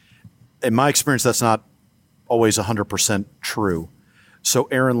 In my experience, that's not always 100% true. So,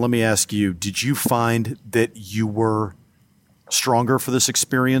 Aaron, let me ask you, did you find that you were stronger for this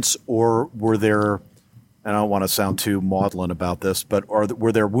experience, or were there, and I don't want to sound too maudlin about this, but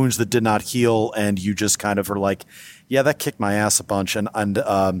were there wounds that did not heal and you just kind of were like, yeah, that kicked my ass a bunch and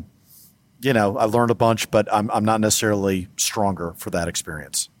I learned a bunch, but I'm not necessarily stronger for that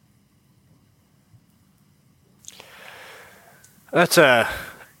experience? That's a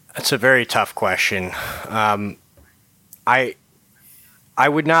very tough question. I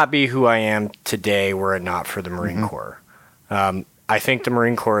would not be who I am today were it not for the Marine Corps. I think the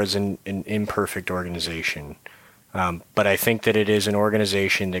Marine Corps is an imperfect organization, but I think that it is an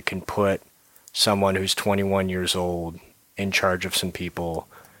organization that can put someone who's 21 years old in charge of some people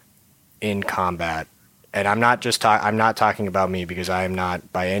in combat. And I'm not talking about me, because I am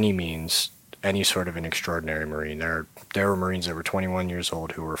not by any means any sort of an extraordinary Marine. There were Marines that were 21 years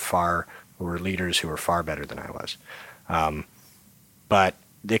old who were leaders who were far better than I was. But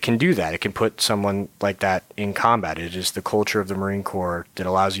it can do that. It can put someone like that in combat. It is the culture of the Marine Corps that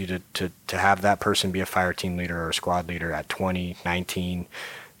allows you to have that person be a fire team leader or a squad leader at 20, 19,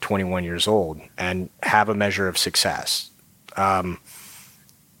 21 years old and have a measure of success. At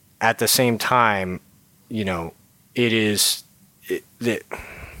the same time, it's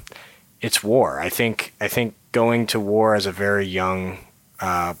war. I think going to war as a very young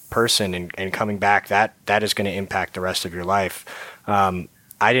person and coming back, that is going to impact the rest of your life.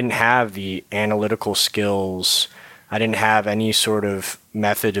 I didn't have the analytical skills. I didn't have any sort of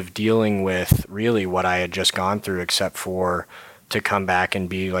method of dealing with really what I had just gone through, except for to come back and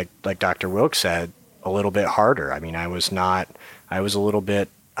be like Dr. Wilkes said, a little bit harder. I mean, I was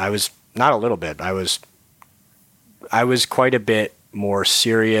quite a bit more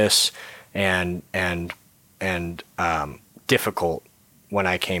serious and difficult when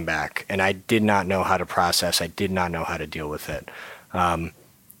I came back, and I did not know how to process. I did not know how to deal with it.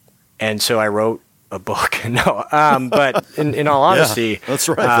 And so I wrote a book. But in all honesty, yeah, that's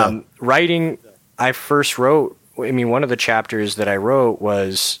right. Writing, I one of the chapters that I wrote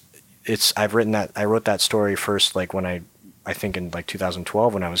was, I wrote that story first, like when I think in like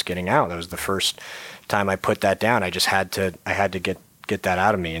 2012 when I was getting out. That was the first time I put that down. I had to get that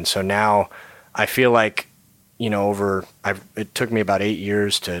out of me. And so now I feel like, it took me about 8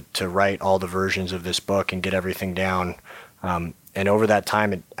 years to write all the versions of this book and get everything down. And over that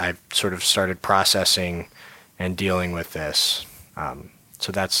time, I've sort of started processing and dealing with this.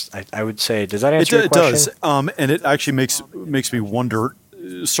 So that's, I would say, does that answer your question? It does. And it actually makes me wonder,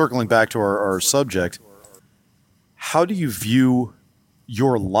 circling back to our subject, how do you view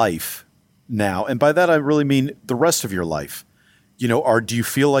your life now? And by that, I really mean the rest of your life. Do you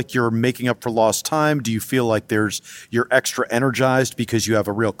feel like you're making up for lost time? Do you feel like you're extra energized because you have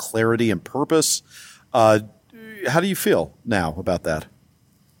a real clarity and purpose? How do you feel now about that?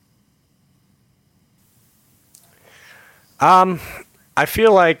 I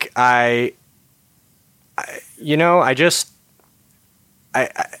feel like I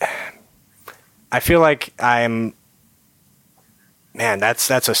feel like I'm, man, that's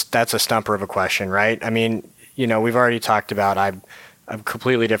a stumper of a question, right? I mean, we've already talked about I'm a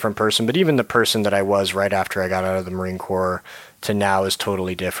completely different person, but even the person that I was right after I got out of the Marine Corps to now is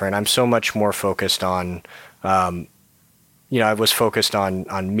totally different. I'm so much more focused on, I was focused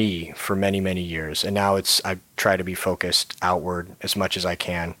on me for many, many years. And now I try to be focused outward as much as I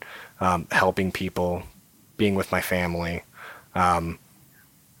can, helping people, being with my family. I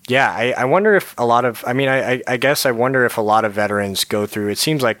wonder if I guess I wonder if a lot of veterans go through, it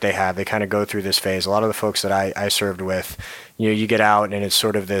seems like they kind of go through this phase. A lot of the folks that I served with, you get out and it's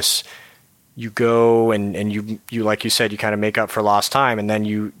sort of this, you go and you like you said, you kind of make up for lost time, and then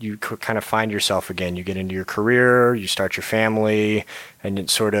you kind of find yourself again. You get into your career, you start your family, and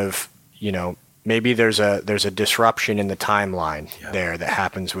it's sort of, maybe there's a disruption in the timeline there that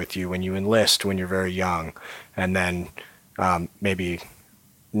happens with you when you enlist when you're very young, and then maybe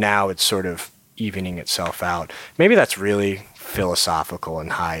now it's sort of evening itself out. Maybe that's really philosophical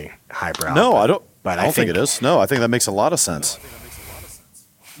and highbrow. No, I don't. But I don't think it is. No, I think that makes a lot of sense.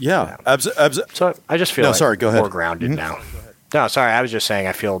 Yeah. So I just feel go ahead. more grounded now. No, sorry. I was just saying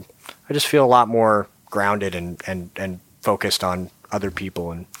I just feel a lot more grounded and focused on other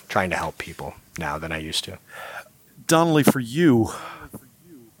people and trying to help people now than I used to. Donnelly, for you,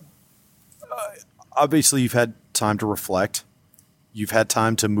 obviously you've had time to reflect. You've had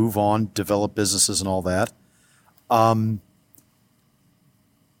time to move on, develop businesses and all that.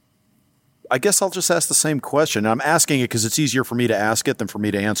 I guess I'll just ask the same question. I'm asking it because it's easier for me to ask it than for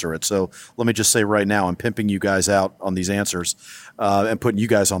me to answer it. So let me just say right now, I'm pimping you guys out on these answers and putting you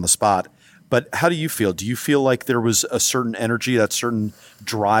guys on the spot. But how do you feel? Do you feel like there was a certain energy, that certain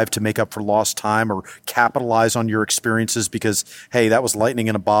drive to make up for lost time or capitalize on your experiences because, hey, that was lightning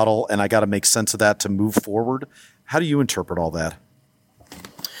in a bottle and I got to make sense of that to move forward? How do you interpret all that?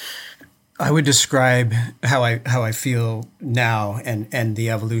 I would describe how I feel now and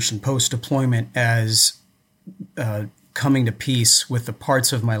the evolution post-deployment as coming to peace with the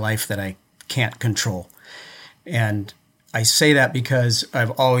parts of my life that I can't control. And I say that because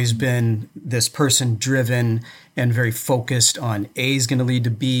I've always been this person driven and very focused on A is going to lead to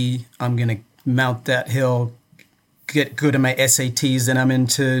B. I'm going to mount that hill, get good at my SATs, then I'm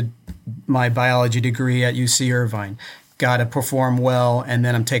into my biology degree at UC Irvine. Got to perform well, and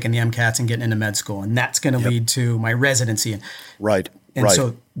then I'm taking the MCATs and getting into med school, and that's going to lead to my residency. Right. And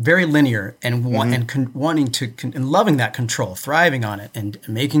so very linear, and wanting to and loving that control, thriving on it, and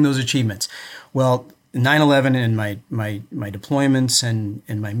making those achievements. Well, 9/11 and my deployments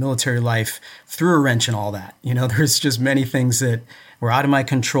and my military life threw a wrench in all that. You know, there's just many things that were out of my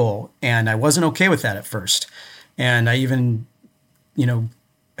control, and I wasn't okay with that at first. And I even,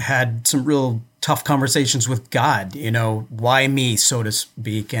 had some real tough conversations with God, why me, so to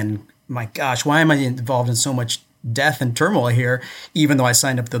speak? And my gosh, why am I involved in so much death and turmoil here? Even though I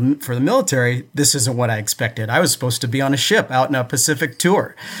signed up for the military, this isn't what I expected. I was supposed to be on a ship out in a Pacific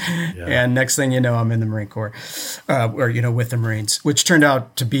tour. Yeah. And next thing you know, I'm in the Marine Corps, with the Marines, which turned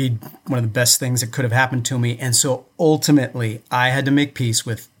out to be one of the best things that could have happened to me. And so ultimately, I had to make peace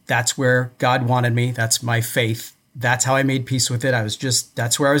with that's where God wanted me. That's my faith. That's how I made peace with it.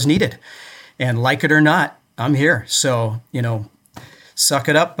 That's where I was needed. And like it or not, I'm here. So, suck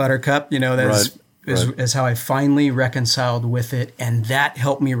it up, Buttercup. That's is how I finally reconciled with it. And that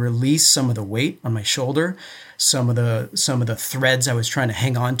helped me release some of the weight on my shoulder, some of the threads I was trying to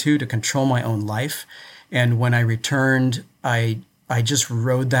hang on to control my own life. And when I returned, I just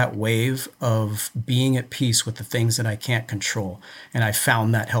rode that wave of being at peace with the things that I can't control. And I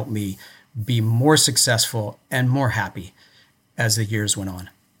found that helped me be more successful and more happy as the years went on.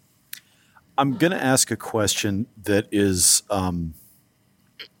 I'm going to ask a question that is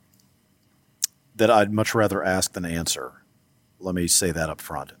that I'd much rather ask than answer. Let me say that up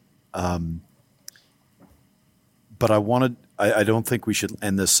front. But I don't think we should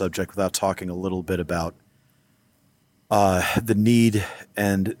end this subject without talking a little bit about the need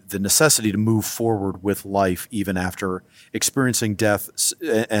and the necessity to move forward with life even after experiencing death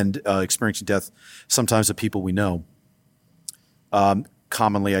and experiencing death sometimes of people we know.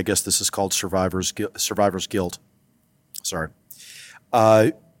 Commonly, I guess this is called survivor's guilt. Sorry.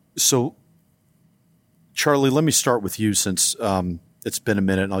 So, Charlie, let me start with you since it's been a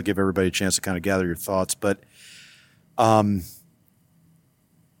minute, and I'll give everybody a chance to kind of gather your thoughts. But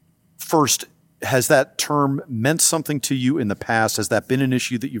first, has that term meant something to you in the past? Has that been an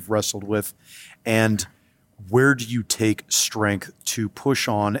issue that you've wrestled with? And where do you take strength to push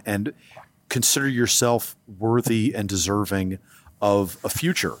on and consider yourself worthy and deserving of a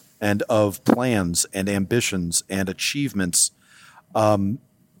future and of plans and ambitions and achievements, knowing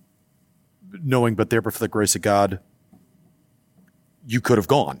but there but for the grace of God, you could have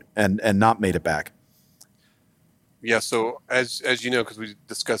gone and not made it back? Yeah, so as you know, because we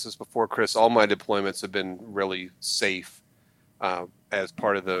discussed this before, Chris, all my deployments have been really safe as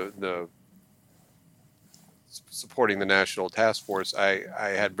part of the supporting the National Task Force. I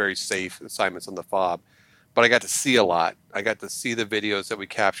had very safe assignments on the FOB, but I got to see a lot. I got to see the videos that we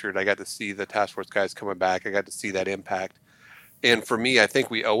captured. I got to see the task force guys coming back. I got to see that impact. And for me, I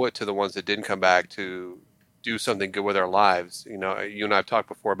think we owe it to the ones that didn't come back to do something good with our lives. You and I have talked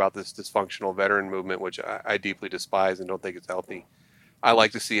before about this dysfunctional veteran movement, which I deeply despise and don't think it's healthy. I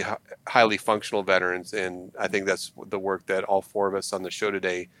like to see highly functional veterans, and I think that's the work that all four of us on the show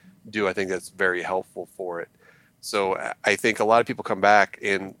today do. I think that's very helpful for it. So I think a lot of people come back,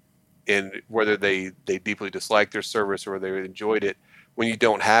 and and whether they deeply dislike their service or they enjoyed it. When you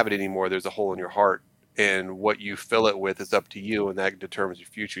don't have it anymore, there's a hole in your heart, and what you fill it with is up to you, and that determines your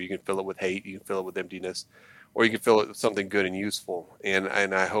future. You can fill it with hate, you can fill it with emptiness, or you can fill it with something good and useful. And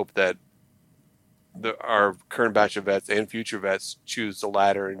I hope that our current batch of vets and future vets choose the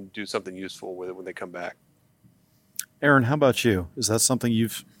latter and do something useful with it when they come back. Aaron, how about you? Is that something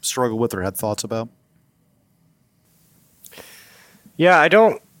you've struggled with or had thoughts about? Yeah, I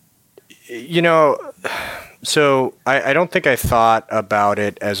don't, so I don't think I thought about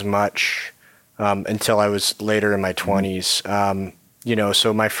it as much until I was later in my 20s.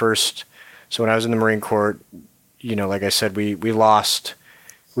 So when I was in the Marine Corps, like I said,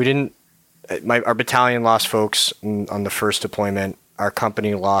 our battalion lost folks on the first deployment. Our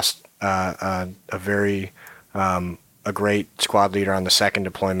company lost a great squad leader on the second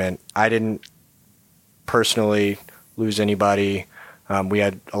deployment. I didn't personally lose anybody. We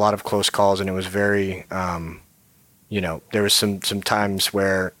had a lot of close calls, and it was very, there was some times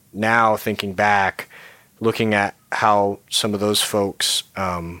where now thinking back, looking at how some of those folks,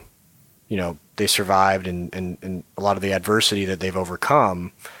 they survived and a lot of the adversity that they've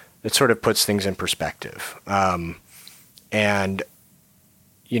overcome, it sort of puts things in perspective. And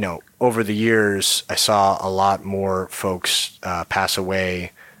over the years, I saw a lot more folks pass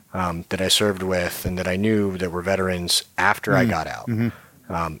away that I served with and that I knew that were veterans after I got out.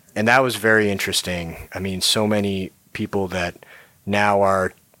 Mm-hmm. And that was very interesting. I mean, so many people that now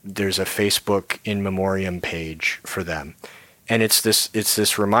there's a Facebook in memoriam page for them. And it's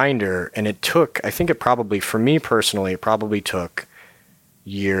this reminder, and for me personally, it probably took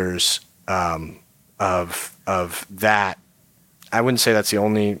years of that. I wouldn't say that's the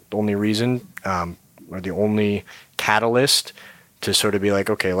only reason or the only catalyst to sort of be like,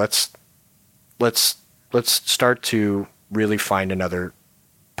 okay, let's start to really find another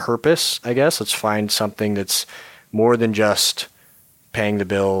purpose, I guess. Let's find something that's more than just paying the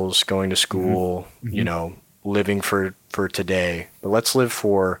bills, going to school, mm-hmm. Living for today, but let's live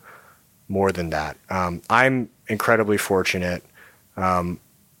for more than that. I'm incredibly fortunate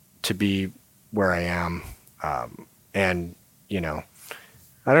to be where I am. And, I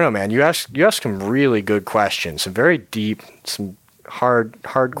don't know, man, you ask some really good questions, some very deep, some hard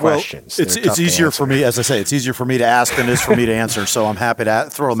questions. It's easier for me, as I say, it's easier for me to ask than it is for me to answer. So I'm happy to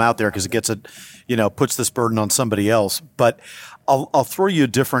throw them out there because it puts this burden on somebody else. But I'll throw you a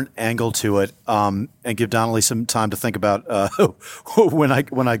different angle to it and give Donnelly some time to think about when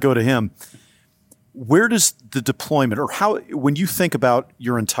I go to him. Where does the deployment, or when you think about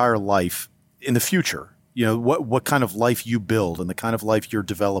your entire life in the future, what kind of life you build and the kind of life you're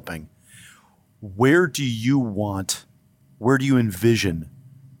developing, where do you envision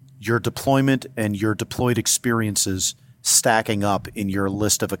your deployment and your deployed experiences stacking up in your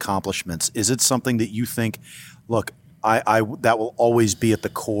list of accomplishments? Is it something that you think, look, I that will always be at the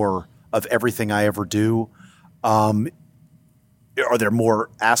core of everything I ever do? Are there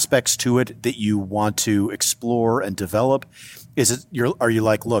more aspects to it that you want to explore and develop? Are you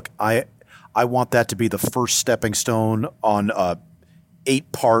like, look, I want that to be the first stepping stone on a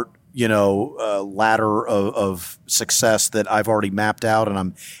 8-part, ladder of success that I've already mapped out and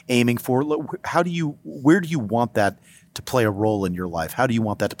I'm aiming for? Where do you want that to play a role in your life? How do you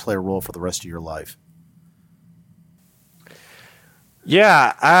want that to play a role for the rest of your life?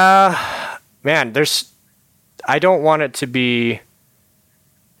 Yeah, man, I don't want it to be,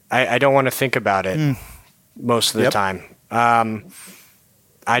 I don't want to think about it most of the time.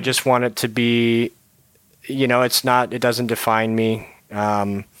 I just want it to be, it doesn't define me.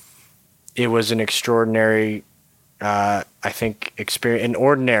 It was an extraordinary, I think, experience,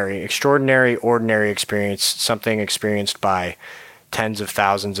 ordinary experience, something experienced by tens of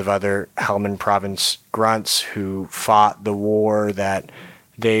thousands of other Helmand Province grunts who fought the war that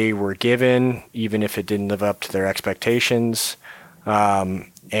they were given, even if it didn't live up to their expectations.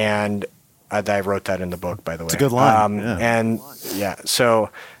 And I wrote that in the book, by the way. It's a good line. And so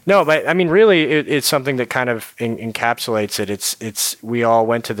no, but I mean, really, it's something that kind of encapsulates it. It's we all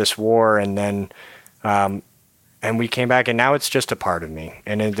went to this war, and then and we came back, and now it's just a part of me,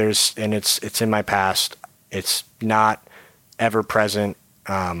 and it's in my past. It's not ever present.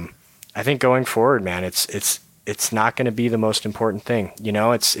 I think going forward, man, it's not going to be the most important thing.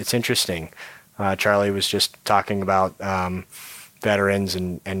 It's interesting. Charlie was just talking about veterans,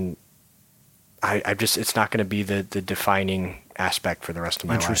 and I just, it's not going to be the defining aspect for the rest of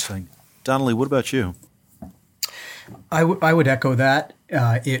my life. Interesting. Donnelly, what about you? I would echo that.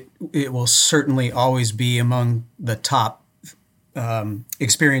 It will certainly always be among the top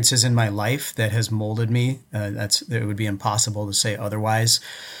experiences in my life that has molded me. It would be impossible to say otherwise.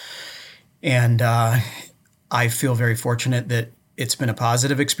 And I feel very fortunate that it's been a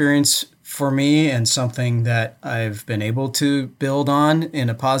positive experience for me and something that I've been able to build on in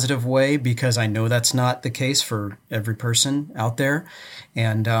a positive way, because I know that's not the case for every person out there.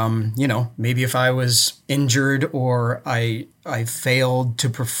 And, maybe if I was injured or I failed to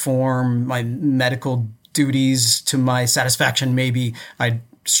perform my medical duties to my satisfaction, maybe I'd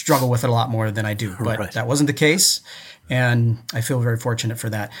struggle with it a lot more than I do. But Right. That wasn't the case. And I feel very fortunate for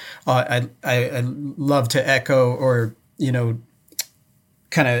that. I love to echo or,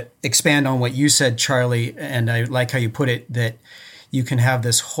 kind of expand on what you said, Charlie. And I like how you put it, that you can have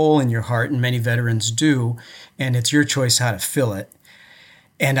this hole in your heart, and many veterans do, and it's your choice how to fill it.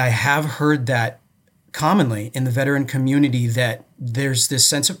 And I have heard that commonly in the veteran community, that there's this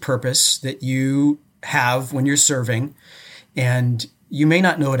sense of purpose that you have when you're serving, and you may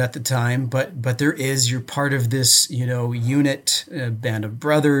not know it at the time, but there is. You're part of this, unit, band of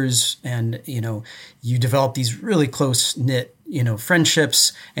brothers, and you develop these really close knit,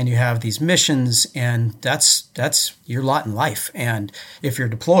 friendships, and you have these missions, and that's your lot in life. And if you're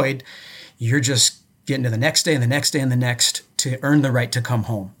deployed, you're just getting to the next day and the next day and the next to earn the right to come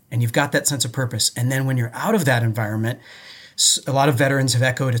home. And you've got that sense of purpose. And then when you're out of that environment, a lot of veterans have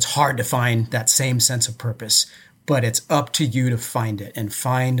echoed, it's hard to find that same sense of purpose, but it's up to you to find it and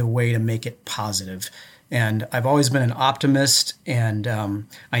find a way to make it positive. And I've always been an optimist, and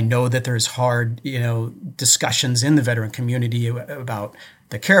I know that there's hard, discussions in the veteran community about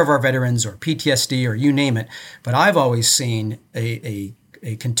the care of our veterans or PTSD or you name it. But I've always seen a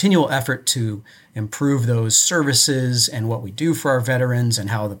continual effort to improve those services and what we do for our veterans and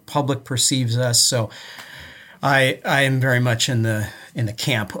how the public perceives us. So I am very much in the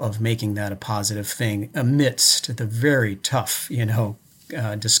camp of making that a positive thing amidst the very tough,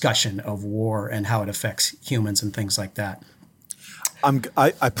 discussion of war and how it affects humans and things like that.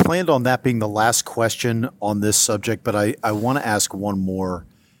 I planned on that being the last question on this subject, but I want to ask one more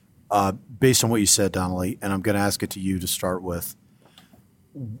based on what you said, Donnelly, and I'm going to ask it to you to start with.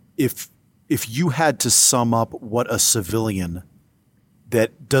 If you had to sum up what a civilian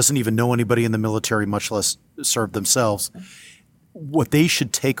that doesn't even know anybody in the military, much less serve themselves, what they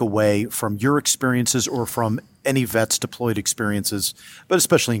should take away from your experiences or from any vet's deployed experiences, but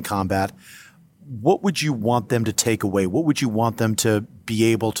especially in combat, what would you want them to take away? What would you want them to be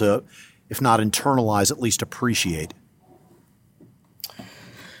able to, if not internalize, at least appreciate?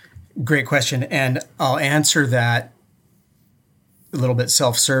 Great question. And I'll answer that a little bit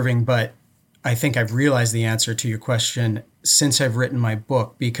self-serving, but I think I've realized the answer to your question since I've written my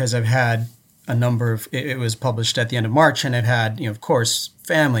book, because I've had a number of, it was published at the end of March, and I've had, of course,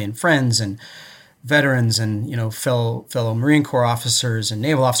 family and friends and veterans and, fellow Marine Corps officers and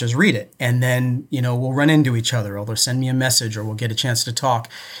naval officers read it. And then, we'll run into each other, or they'll send me a message, or we'll get a chance to talk.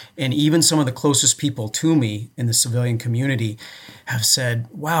 And even some of the closest people to me in the civilian community have said,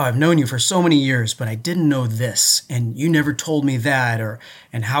 wow, I've known you for so many years, but I didn't know this. And you never told me that,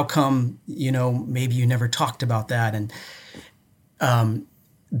 and how come, maybe you never talked about that. And,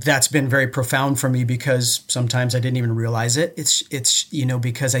 that's been very profound for me, because sometimes I didn't even realize it. It's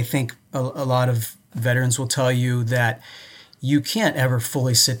because I think a lot of veterans will tell you that you can't ever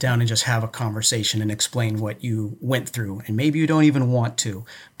fully sit down and just have a conversation and explain what you went through. And maybe you don't even want to,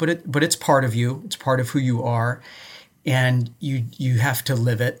 but it's part of you. It's part of who you are. And you have to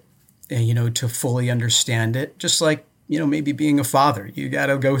live it, to fully understand it. Just like, maybe being a father, you got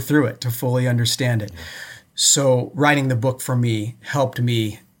to go through it to fully understand it. So writing the book for me helped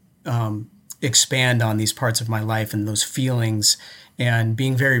me expand on these parts of my life and those feelings, and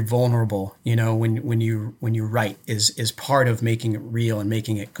being very vulnerable, when you write is part of making it real and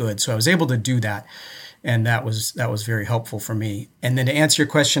making it good. So I was able to do that, and that was very helpful for me. And then to answer your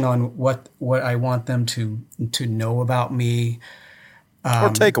question on what I want them to know about me, or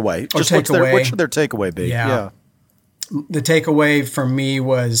takeaway, what should their takeaway be? Yeah. The takeaway for me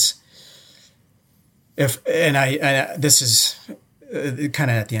was, this is kind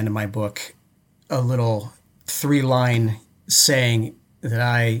of at the end of my book, a little 3-line saying that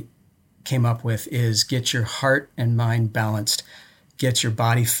I came up with is, get your heart and mind balanced, get your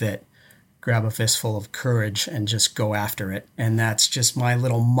body fit, grab a fistful of courage, and just go after it. And that's just my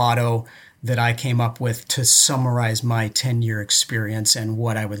little motto that I came up with to summarize my 10-year experience and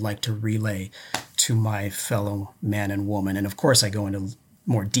what I would like to relay to my fellow man and woman. And of course, I go into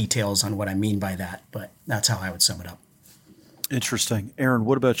more details on what I mean by that, but that's how I would sum it up. Interesting. Aaron,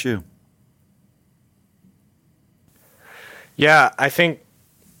 what about you? Yeah, I think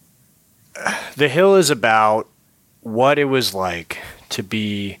The Hill is about what it was like to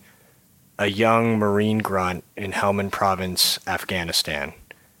be a young Marine grunt in Helmand Province, Afghanistan,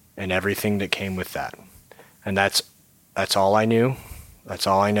 and everything that came with that. And that's all I knew. That's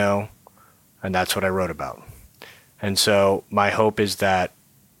all I know. And that's what I wrote about. And so my hope is that,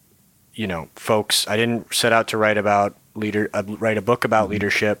 folks, I didn't set out to write a book about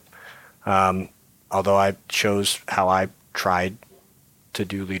leadership, although I chose how I tried to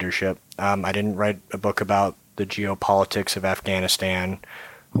do leadership. I didn't write a book about the geopolitics of Afghanistan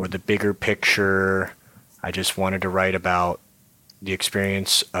or the bigger picture. I just wanted to write about the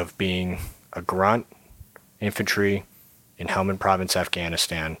experience of being a grunt infantry in Helmand Province,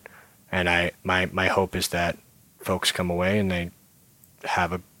 Afghanistan. And my hope is that folks come away and they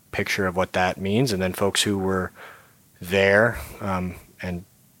have a picture of what that means, and then folks who were there and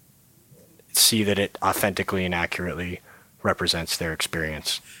see that it authentically and accurately represents their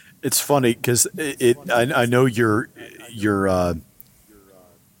experience. It's funny because I know you're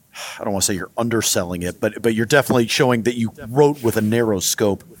I don't want to say you're underselling it, but you're definitely showing that you wrote with a narrow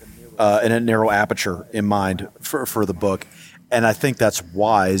scope and a narrow aperture in mind for the book. And I think that's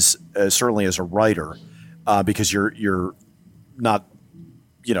wise, certainly as a writer, because you're not,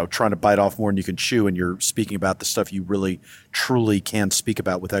 trying to bite off more than you can chew, and you're speaking about the stuff you really, truly can speak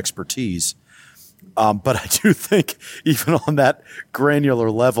about with expertise. But I do think even on that granular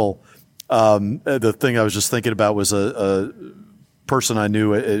level, the thing I was just thinking about was a person I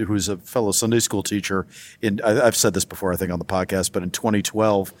knew who's a fellow Sunday school teacher. I've said this before, I think, on the podcast, but in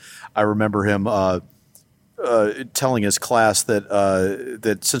 2012, I remember him telling his class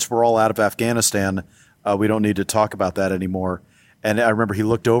that since we're all out of Afghanistan, we don't need to talk about that anymore. And I remember he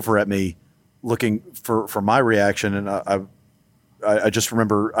looked over at me looking for my reaction, and I just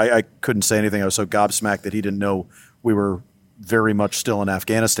remember I couldn't say anything. I was so gobsmacked that he didn't know we were very much still in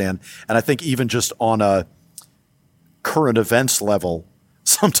Afghanistan. And I think even just on a current events level,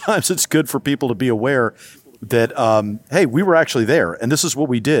 sometimes it's good for people to be aware that, hey, we were actually there, and this is what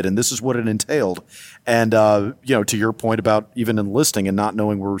we did, and this is what it entailed. And, to your point about even enlisting and not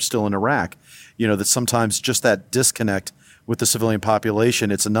knowing we're still in Iraq, that sometimes just that disconnect with the civilian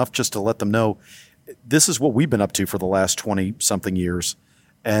population, it's enough just to let them know this is what we've been up to for the last 20-something years.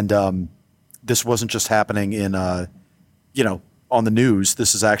 And this wasn't just happening in, on the news.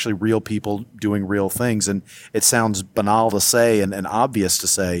 This is actually real people doing real things. And it sounds banal to say and obvious to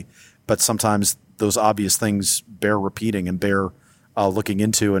say, but sometimes those obvious things bear repeating and bear looking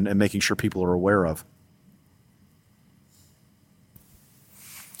into and making sure people are aware of.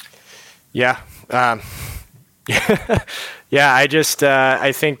 Yeah. Yeah,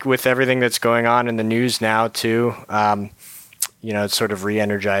 I think with everything that's going on in the news now too, it's sort of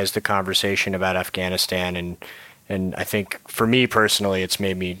re-energized the conversation about Afghanistan. And I think for me personally, it's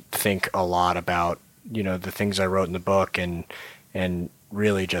made me think a lot about, the things I wrote in the book and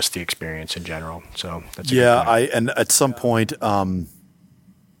really just the experience in general. So that's and at some point,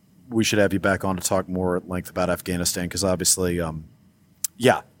 we should have you back on to talk more at length about Afghanistan, because obviously,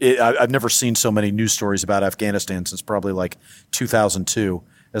 I've never seen so many news stories about Afghanistan since probably like 2002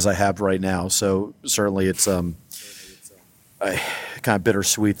 as I have right now. So certainly it's kind of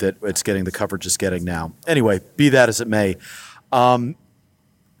bittersweet that it's getting the coverage it's getting now. Anyway, be that as it may,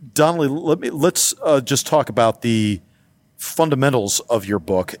 Donnelly, let's just talk about the fundamentals of your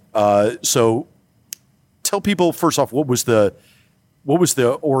book. So tell people first off, what was the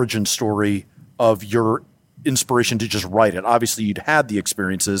origin story of your inspiration to just write it? Obviously, you'd had the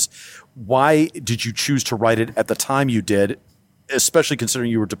experiences. Why did you choose to write it at the time you did, especially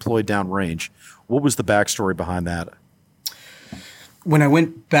considering you were deployed downrange? What was the backstory behind that? When I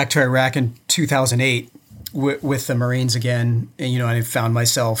went back to Iraq in 2008 with the Marines again, and I found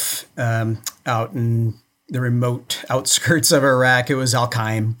myself out in the remote outskirts of Iraq. It was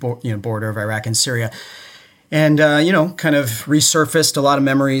Al-Qaim, border of Iraq and Syria, and kind of resurfaced a lot of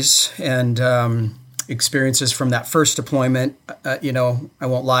memories and experiences from that first deployment. I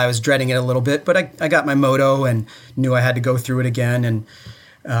won't lie, I was dreading it a little bit, but I got my moto and knew I had to go through it again.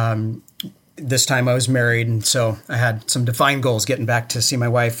 And this time I was married, and so I had some defined goals getting back to see my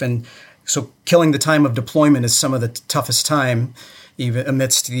wife. And so killing the time of deployment is some of the toughest time, even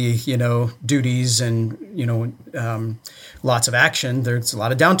amidst the, duties and, lots of action. There's a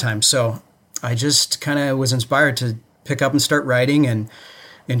lot of downtime. So I just kind of was inspired to pick up and start writing. And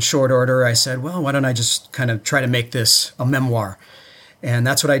in short order, I said, well, why don't I just kind of try to make this a memoir? And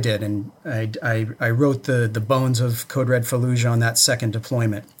that's what I did. And I wrote the bones of Code Red Fallujah on that second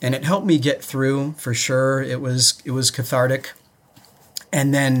deployment. And it helped me get through, for sure. It was cathartic.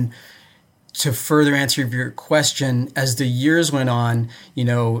 And then to further answer your question, as the years went on,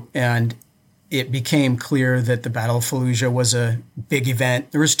 and it became clear that the Battle of Fallujah was a big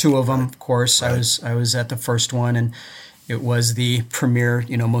event. There was two of them, of course. Right. I was at the first one, and It was the premier,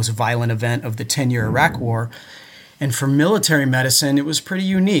 most violent event of the 10-year Iraq War. And for military medicine, it was pretty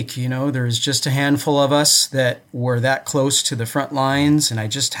unique. There was just a handful of us that were that close to the front lines, and I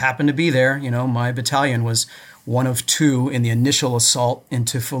just happened to be there. My battalion was one of two in the initial assault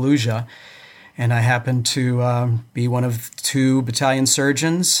into Fallujah, and I happened to be one of two battalion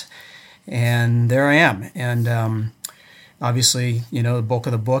surgeons, and there I am. And obviously, the bulk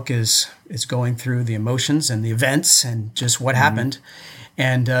of the book is going through the emotions and the events and just what happened.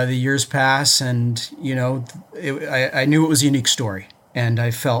 And the years pass, and I knew it was a unique story, and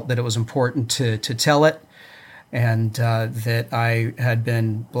I felt that it was important to tell it, and that I had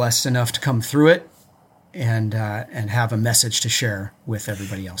been blessed enough to come through it, and have a message to share with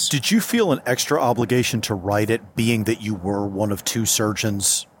everybody else. Did you feel an extra obligation to write it, being that you were one of two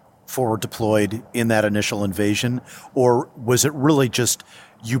surgeons forward deployed in that initial invasion, or was it really just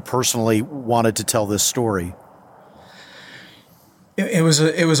you personally wanted to tell this story? It was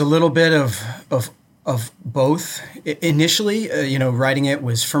a little bit of both. Initially, writing it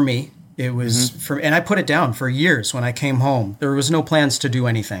was for me. It was and I put it down for years when I came home. There was no plans to do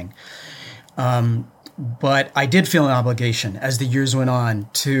anything, but I did feel an obligation as the years went on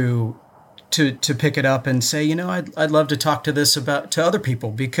to pick it up and say, I'd love to talk to other people,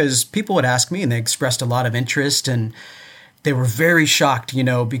 because people would ask me and they expressed a lot of interest, and they were very shocked,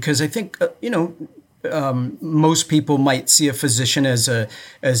 because I think most people might see a physician as a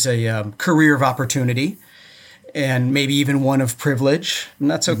career of opportunity, and maybe even one of privilege, and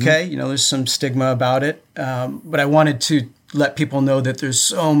that's okay. There's some stigma about it, but I wanted to let people know that there's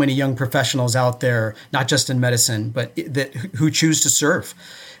so many young professionals out there, not just in medicine, but who choose to serve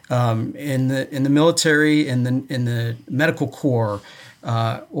in the military, in the medical corps,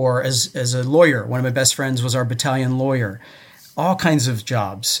 or as a lawyer. One of my best friends was our battalion lawyer. All kinds of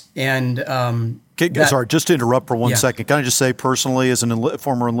jobs, and sorry, just to interrupt for one second. Can I just say, personally, as a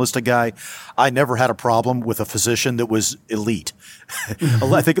former enlisted guy, I never had a problem with a physician that was elite.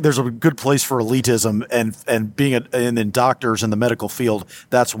 I think there's a good place for elitism, and being in doctors in the medical field,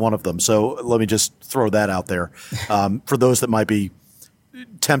 that's one of them. So let me just throw that out there for those that might be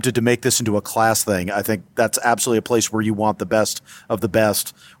tempted to make this into a class thing. I think that's absolutely a place where you want the best of the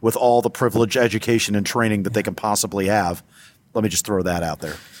best with all the privilege, education, and training that they can possibly have. Let me just throw that out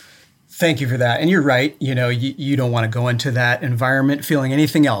there. Thank you for that. And you're right. You don't want to go into that environment feeling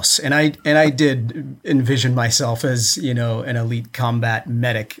anything else. And I did envision myself as, an elite combat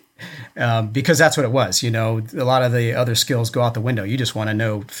medic, because that's what it was. A lot of the other skills go out the window. You just want to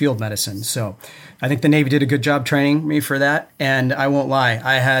know field medicine. So I think the Navy did a good job training me for that. And I won't lie,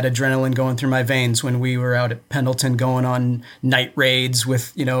 I had adrenaline going through my veins when we were out at Pendleton going on night raids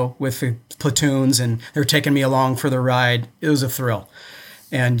with the platoons, and they're taking me along for the ride. It was a thrill.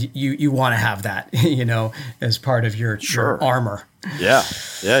 And you want to have that, as part of your armor. Yeah.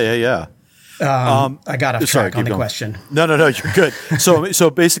 I got off track on the question. No, you're good. So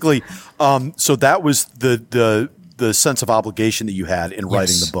basically, so that was the sense of obligation that you had in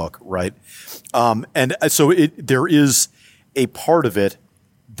writing the book, right? And so there is a part of it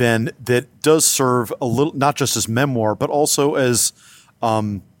then that does serve a little, not just as memoir, but also as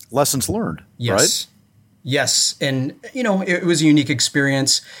lessons learned, right? Yes. And, it was a unique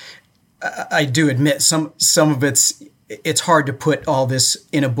experience. I do admit some of it's hard to put all this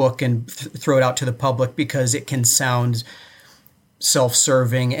in a book and throw it out to the public, because it can sound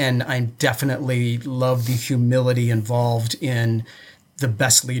self-serving. And I definitely love the humility involved in the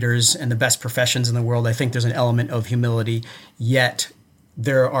best leaders and the best professions in the world. I think there's an element of humility, yet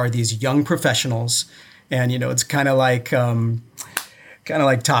there are these young professionals, and, it's kind of like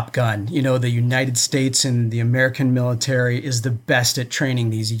Top Gun. The United States and the American military is the best at training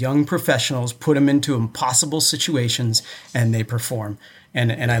these young professionals, put them into impossible situations, and they perform.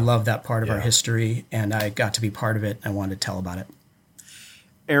 And I love that part of our history, and I got to be part of it. I wanted to tell about it.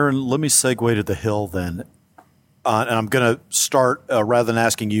 Aaron, let me segue to The Hill then. And I'm going to start, rather than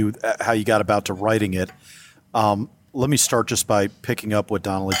asking you how you got about to writing it, let me start just by picking up what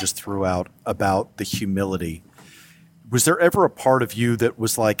Donnelly just threw out about the humility. Was there ever a part of you that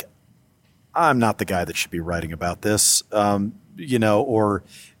was like, I'm not the guy that should be writing about this, or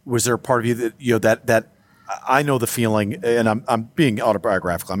was there a part of you that, that I know the feeling, and I'm being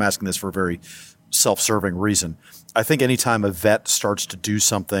autobiographical. I'm asking this for a very self-serving reason. I think anytime a vet starts to do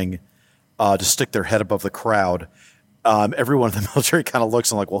something to stick their head above the crowd, everyone in the military kind of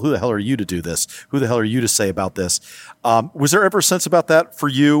looks and like, well, who the hell are you to do this? Who the hell are you to say about this? Was there ever a sense about that for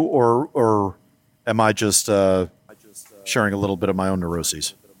you, or am I just sharing a little bit of my own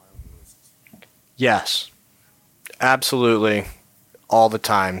neuroses? Yes, absolutely, all the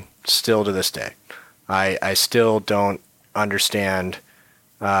time, still to this day. I still don't understand.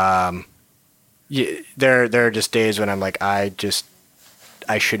 There are just days when I'm like, I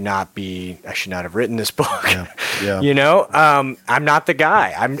should not have written this book. Yeah. You know, I'm not the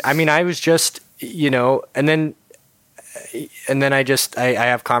guy. I was just, and then I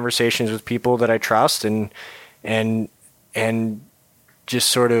have conversations with people that I trust and just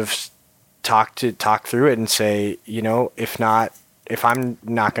sort of talk through it and say, if I'm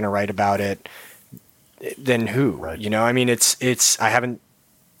not going to write about it, then who? Right.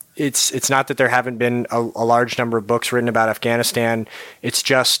 It's not that there haven't been a large number of books written about Afghanistan. It's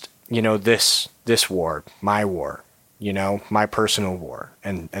just, this war, my war, my personal war,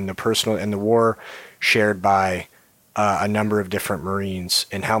 and the war shared by a number of different Marines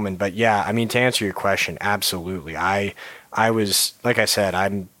in Helmand. But yeah, to answer your question, absolutely. I was, like I said,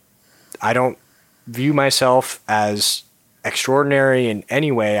 I don't view myself as extraordinary in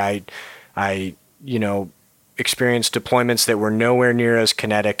any way. I experienced deployments that were nowhere near as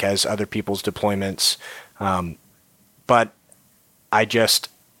kinetic as other people's deployments. But I just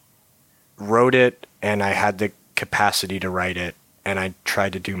wrote it, and I had the capacity to write it, and I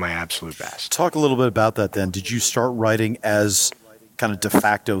tried to do my absolute best. Talk a little bit about that then. Did you start writing as kind of de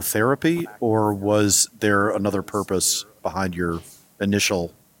facto therapy, or was there another purpose behind your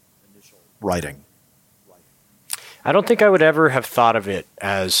initial writing? I don't think I would ever have thought of it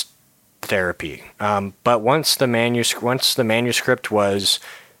as therapy. But once the manuscript was,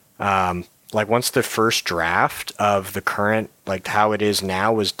 once the first draft of the current, how it is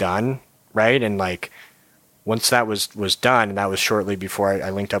now, was done, right? And once that was done, and that was shortly before I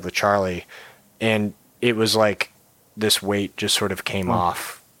linked up with Charlie, and it was like this weight just sort of came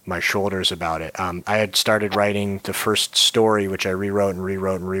off my shoulders about it. I had started writing the first story, which I rewrote.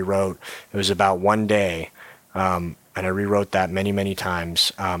 It was about one day. And I rewrote that many, many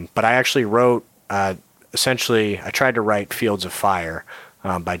times. But I actually wrote, essentially, I tried to write Fields of Fire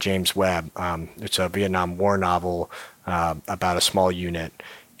by James Webb. It's a Vietnam War novel about a small unit.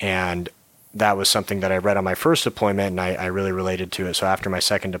 And that was something that I read on my first deployment, and I really related to it. So after my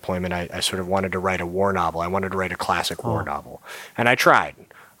second deployment, I sort of wanted to write a war novel. I wanted to write a classic war novel. And I tried.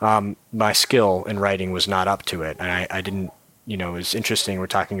 My skill in writing was not up to it. And I didn't, it was interesting. We're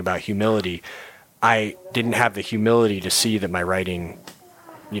talking about humility. I didn't have the humility to see that my writing,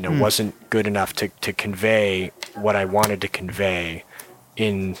 wasn't good enough to convey what I wanted to convey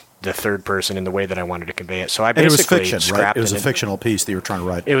in the third person in the way that I wanted to convey it. So I basically it was fiction, right? It was a fictional piece that you were trying to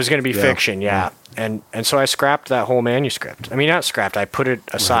write. It was going to be fiction, yeah. And so I scrapped that whole manuscript. Not scrapped. I put it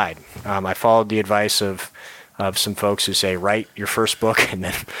aside. Right. I followed the advice of some folks who say, write your first book and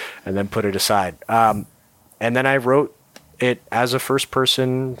then put it aside. And then I wrote it as a first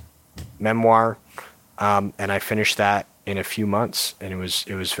person memoir. And I finished that in a few months, and it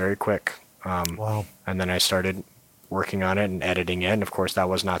was very quick. Wow. And then I started working on it and editing it. And of course, that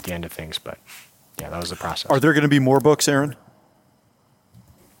was not the end of things, but yeah, that was the process. Are there going to be more books, Aaron?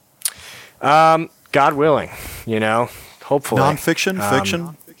 God willing, hopefully. Nonfiction,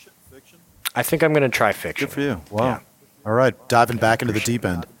 fiction? I think I'm going to try fiction. Good for you. Wow. Yeah. All right. Diving back into the deep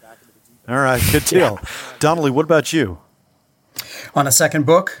end. All right. Good deal. Yeah. Donnelly, what about you? On a second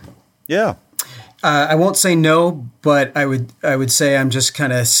book? Yeah. I won't say no, but I would say I'm just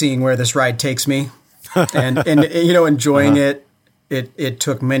kind of seeing where this ride takes me, and enjoying it. It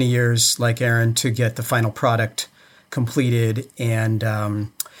took many years, like Aaron, to get the final product completed,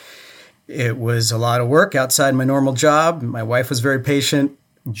 and it was a lot of work outside my normal job. My wife was very patient,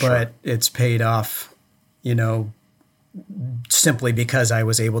 but it's paid off, simply because I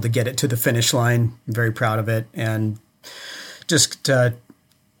was able to get it to the finish line. I'm very proud of it, and just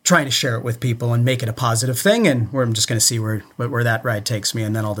trying to share it with people and make it a positive thing. And I'm just going to see where that ride takes me,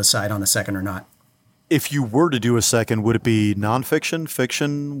 and then I'll decide on a second or not. If you were to do a second, would it be nonfiction,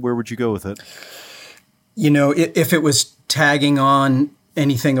 fiction? Where would you go with it? If it was tagging on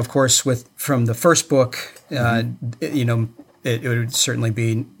anything, of course, from the first book, it would certainly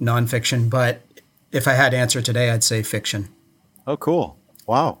be nonfiction. But if I had to answer today, I'd say fiction. Oh, cool.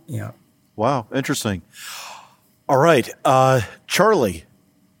 Wow. Yeah. Wow. Interesting. All right. Charlie,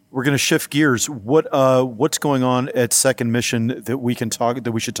 we're going to shift gears. What's going on at Second Mission that we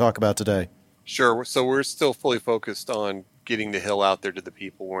should talk about today? Sure. So we're still fully focused on getting the Hill out there to the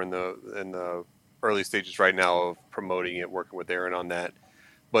people. We're in the early stages right now of promoting it, working with Aaron on that.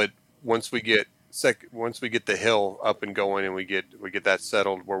 But once we get the Hill up and going and we get that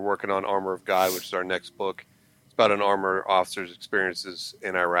settled, we're working on Armor of God, which is our next book. It's about an armor officer's experiences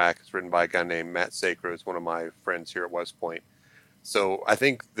in Iraq. It's written by a guy named Matt Sacre, who's one of my friends here at West Point. So I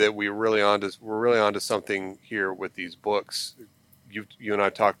think that we're really onto something here with these books. You and I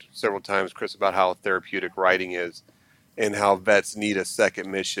talked several times, Chris, about how therapeutic writing is, and how vets need a second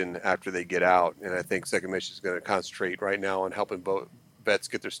mission after they get out. And I think second mission is going to concentrate right now on helping vets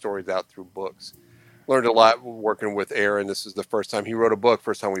get their stories out through books. Learned a lot working with Aaron. This is the first time he wrote a book,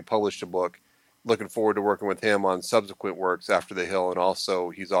 first time we published a book. Looking forward to working with him on subsequent works after The Hill, and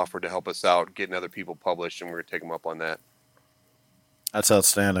also he's offered to help us out getting other people published, and we're going to take him up on that. That's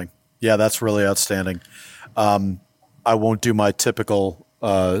outstanding. Yeah, that's really outstanding. I won't do my typical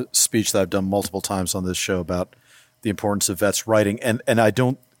speech that I've done multiple times on this show about the importance of vets writing, and I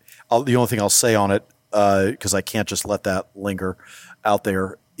don't. The only thing I'll say on it, because I can't just let that linger out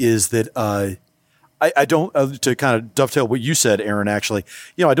there, is that I don't, to kind of dovetail what you said, Aaron, actually,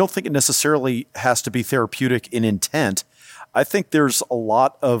 I don't think it necessarily has to be therapeutic in intent. I think there's a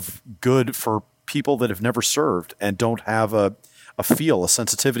lot of good for people that have never served and don't have a feel, a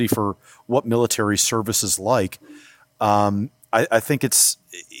sensitivity for what military service is like. I think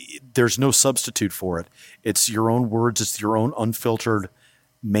there's no substitute for it. It's your own words. It's your own unfiltered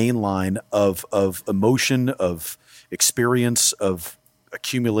mainline of emotion, of experience, of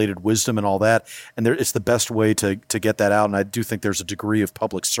accumulated wisdom and all that. And it's the best way to get that out. And I do think there's a degree of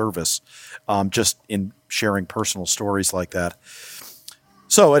public service just in sharing personal stories like that.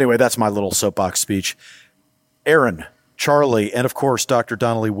 So anyway, that's my little soapbox speech. Aaron, Charlie, and of course, Dr.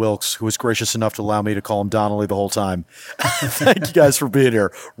 Donnelly Wilkes, who was gracious enough to allow me to call him Donnelly the whole time. Thank you guys for being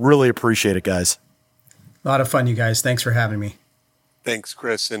here. Really appreciate it, guys. A lot of fun, you guys. Thanks for having me. Thanks,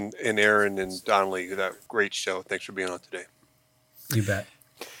 Chris and Aaron and Donnelly. That great show. Thanks for being on today. You bet.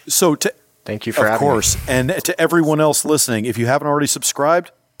 So thank you for having me. Of course. And to everyone else listening, if you haven't already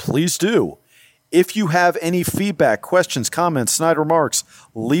subscribed, please do. If you have any feedback, questions, comments, snide remarks,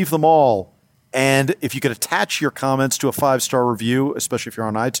 leave them all. And if you could attach your comments to a 5-star review, especially if you're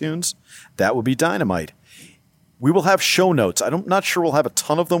on iTunes, that would be dynamite. We will have show notes. I'm not sure we'll have a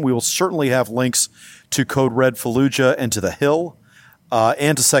ton of them. We will certainly have links to Code Red Fallujah and to The Hill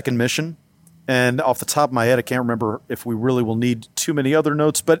and to Second Mission. And off the top of my head, I can't remember if we really will need too many other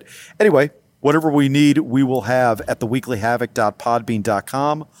notes. But anyway, whatever we need, we will have at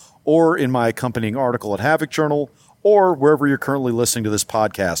theweeklyhavoc.podbean.com or in my accompanying article at Havoc Journal or wherever you're currently listening to this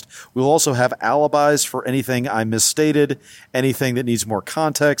podcast. We'll also have alibis for anything I misstated, anything that needs more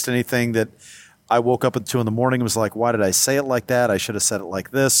context, anything that I woke up at 2 a.m. and was like, why did I say it like that? I should have said it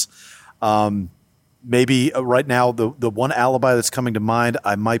like this. Maybe right now, the one alibi that's coming to mind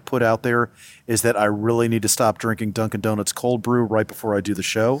I might put out there is that I really need to stop drinking Dunkin' Donuts cold brew right before I do the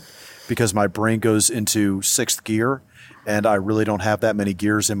show because my brain goes into 6th gear and I really don't have that many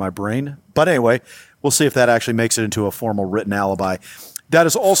gears in my brain. But anyway, we'll see if that actually makes it into a formal written alibi. That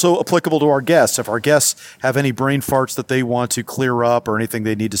is also applicable to our guests. If our guests have any brain farts that they want to clear up or anything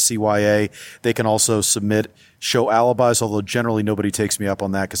they need to CYA, they can also submit show alibis, although generally nobody takes me up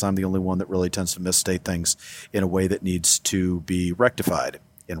on that because I'm the only one that really tends to misstate things in a way that needs to be rectified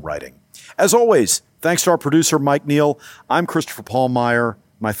in writing. As always, thanks to our producer, Mike Neal. I'm Christopher Paul Meyer.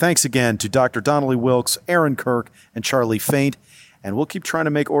 My thanks again to Dr. Donnelly Wilkes, Aaron Kirk, and Charlie Faint. And we'll keep trying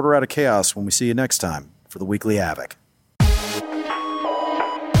to make order out of chaos when we see you next time for the Weekly Havoc.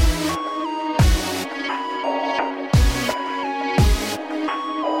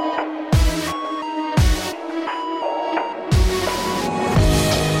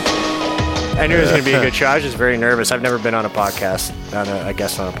 I knew it was going to be a good show. I was just very nervous. I've never been on a podcast, a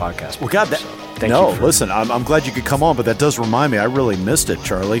guest on a podcast before. Well, God, listen, I'm glad you could come on, but that does remind me, I really missed it,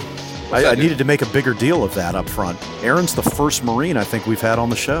 Charlie. I needed to make a bigger deal of that up front. Aaron's the first Marine I think we've had on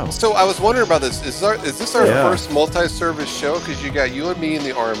the show. So I was wondering about this. Is this our first multi-service show? Because you got you and me in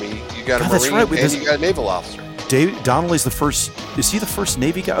the Army, you got a Marine, and you got a naval officer. Donnelly's the first. Is he the first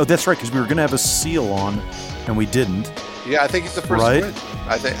Navy guy? Oh, that's right, because we were going to have a SEAL on, and we didn't. Yeah, I think he's the first. Right?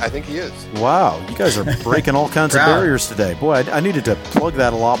 I think he is. Wow, you guys are breaking all kinds of barriers today. Boy, I needed to plug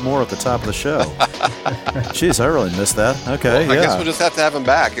that a lot more at the top of the show. Jeez, I really missed that. Okay, well, I guess we'll just have to have him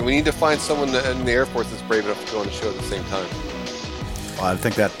back, and we need to find someone in the Air Force that's brave enough to go on the show at the same time. Well, I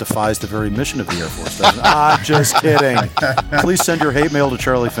think that defies the very mission of the Air Force, doesn't it? Just kidding. Please send your hate mail to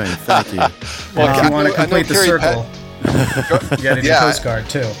Charlie Faint. Thank you. Well, if you want to complete the circle, you got to do Coast Guard,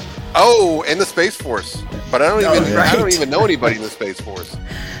 too. Oh, and the Space Force. But I don't even know anybody in the Space Force.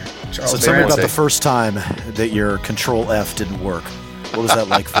 So tell me about the first time that your Control F didn't work. What was that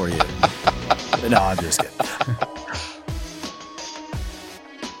like for you? No, I'm just kidding.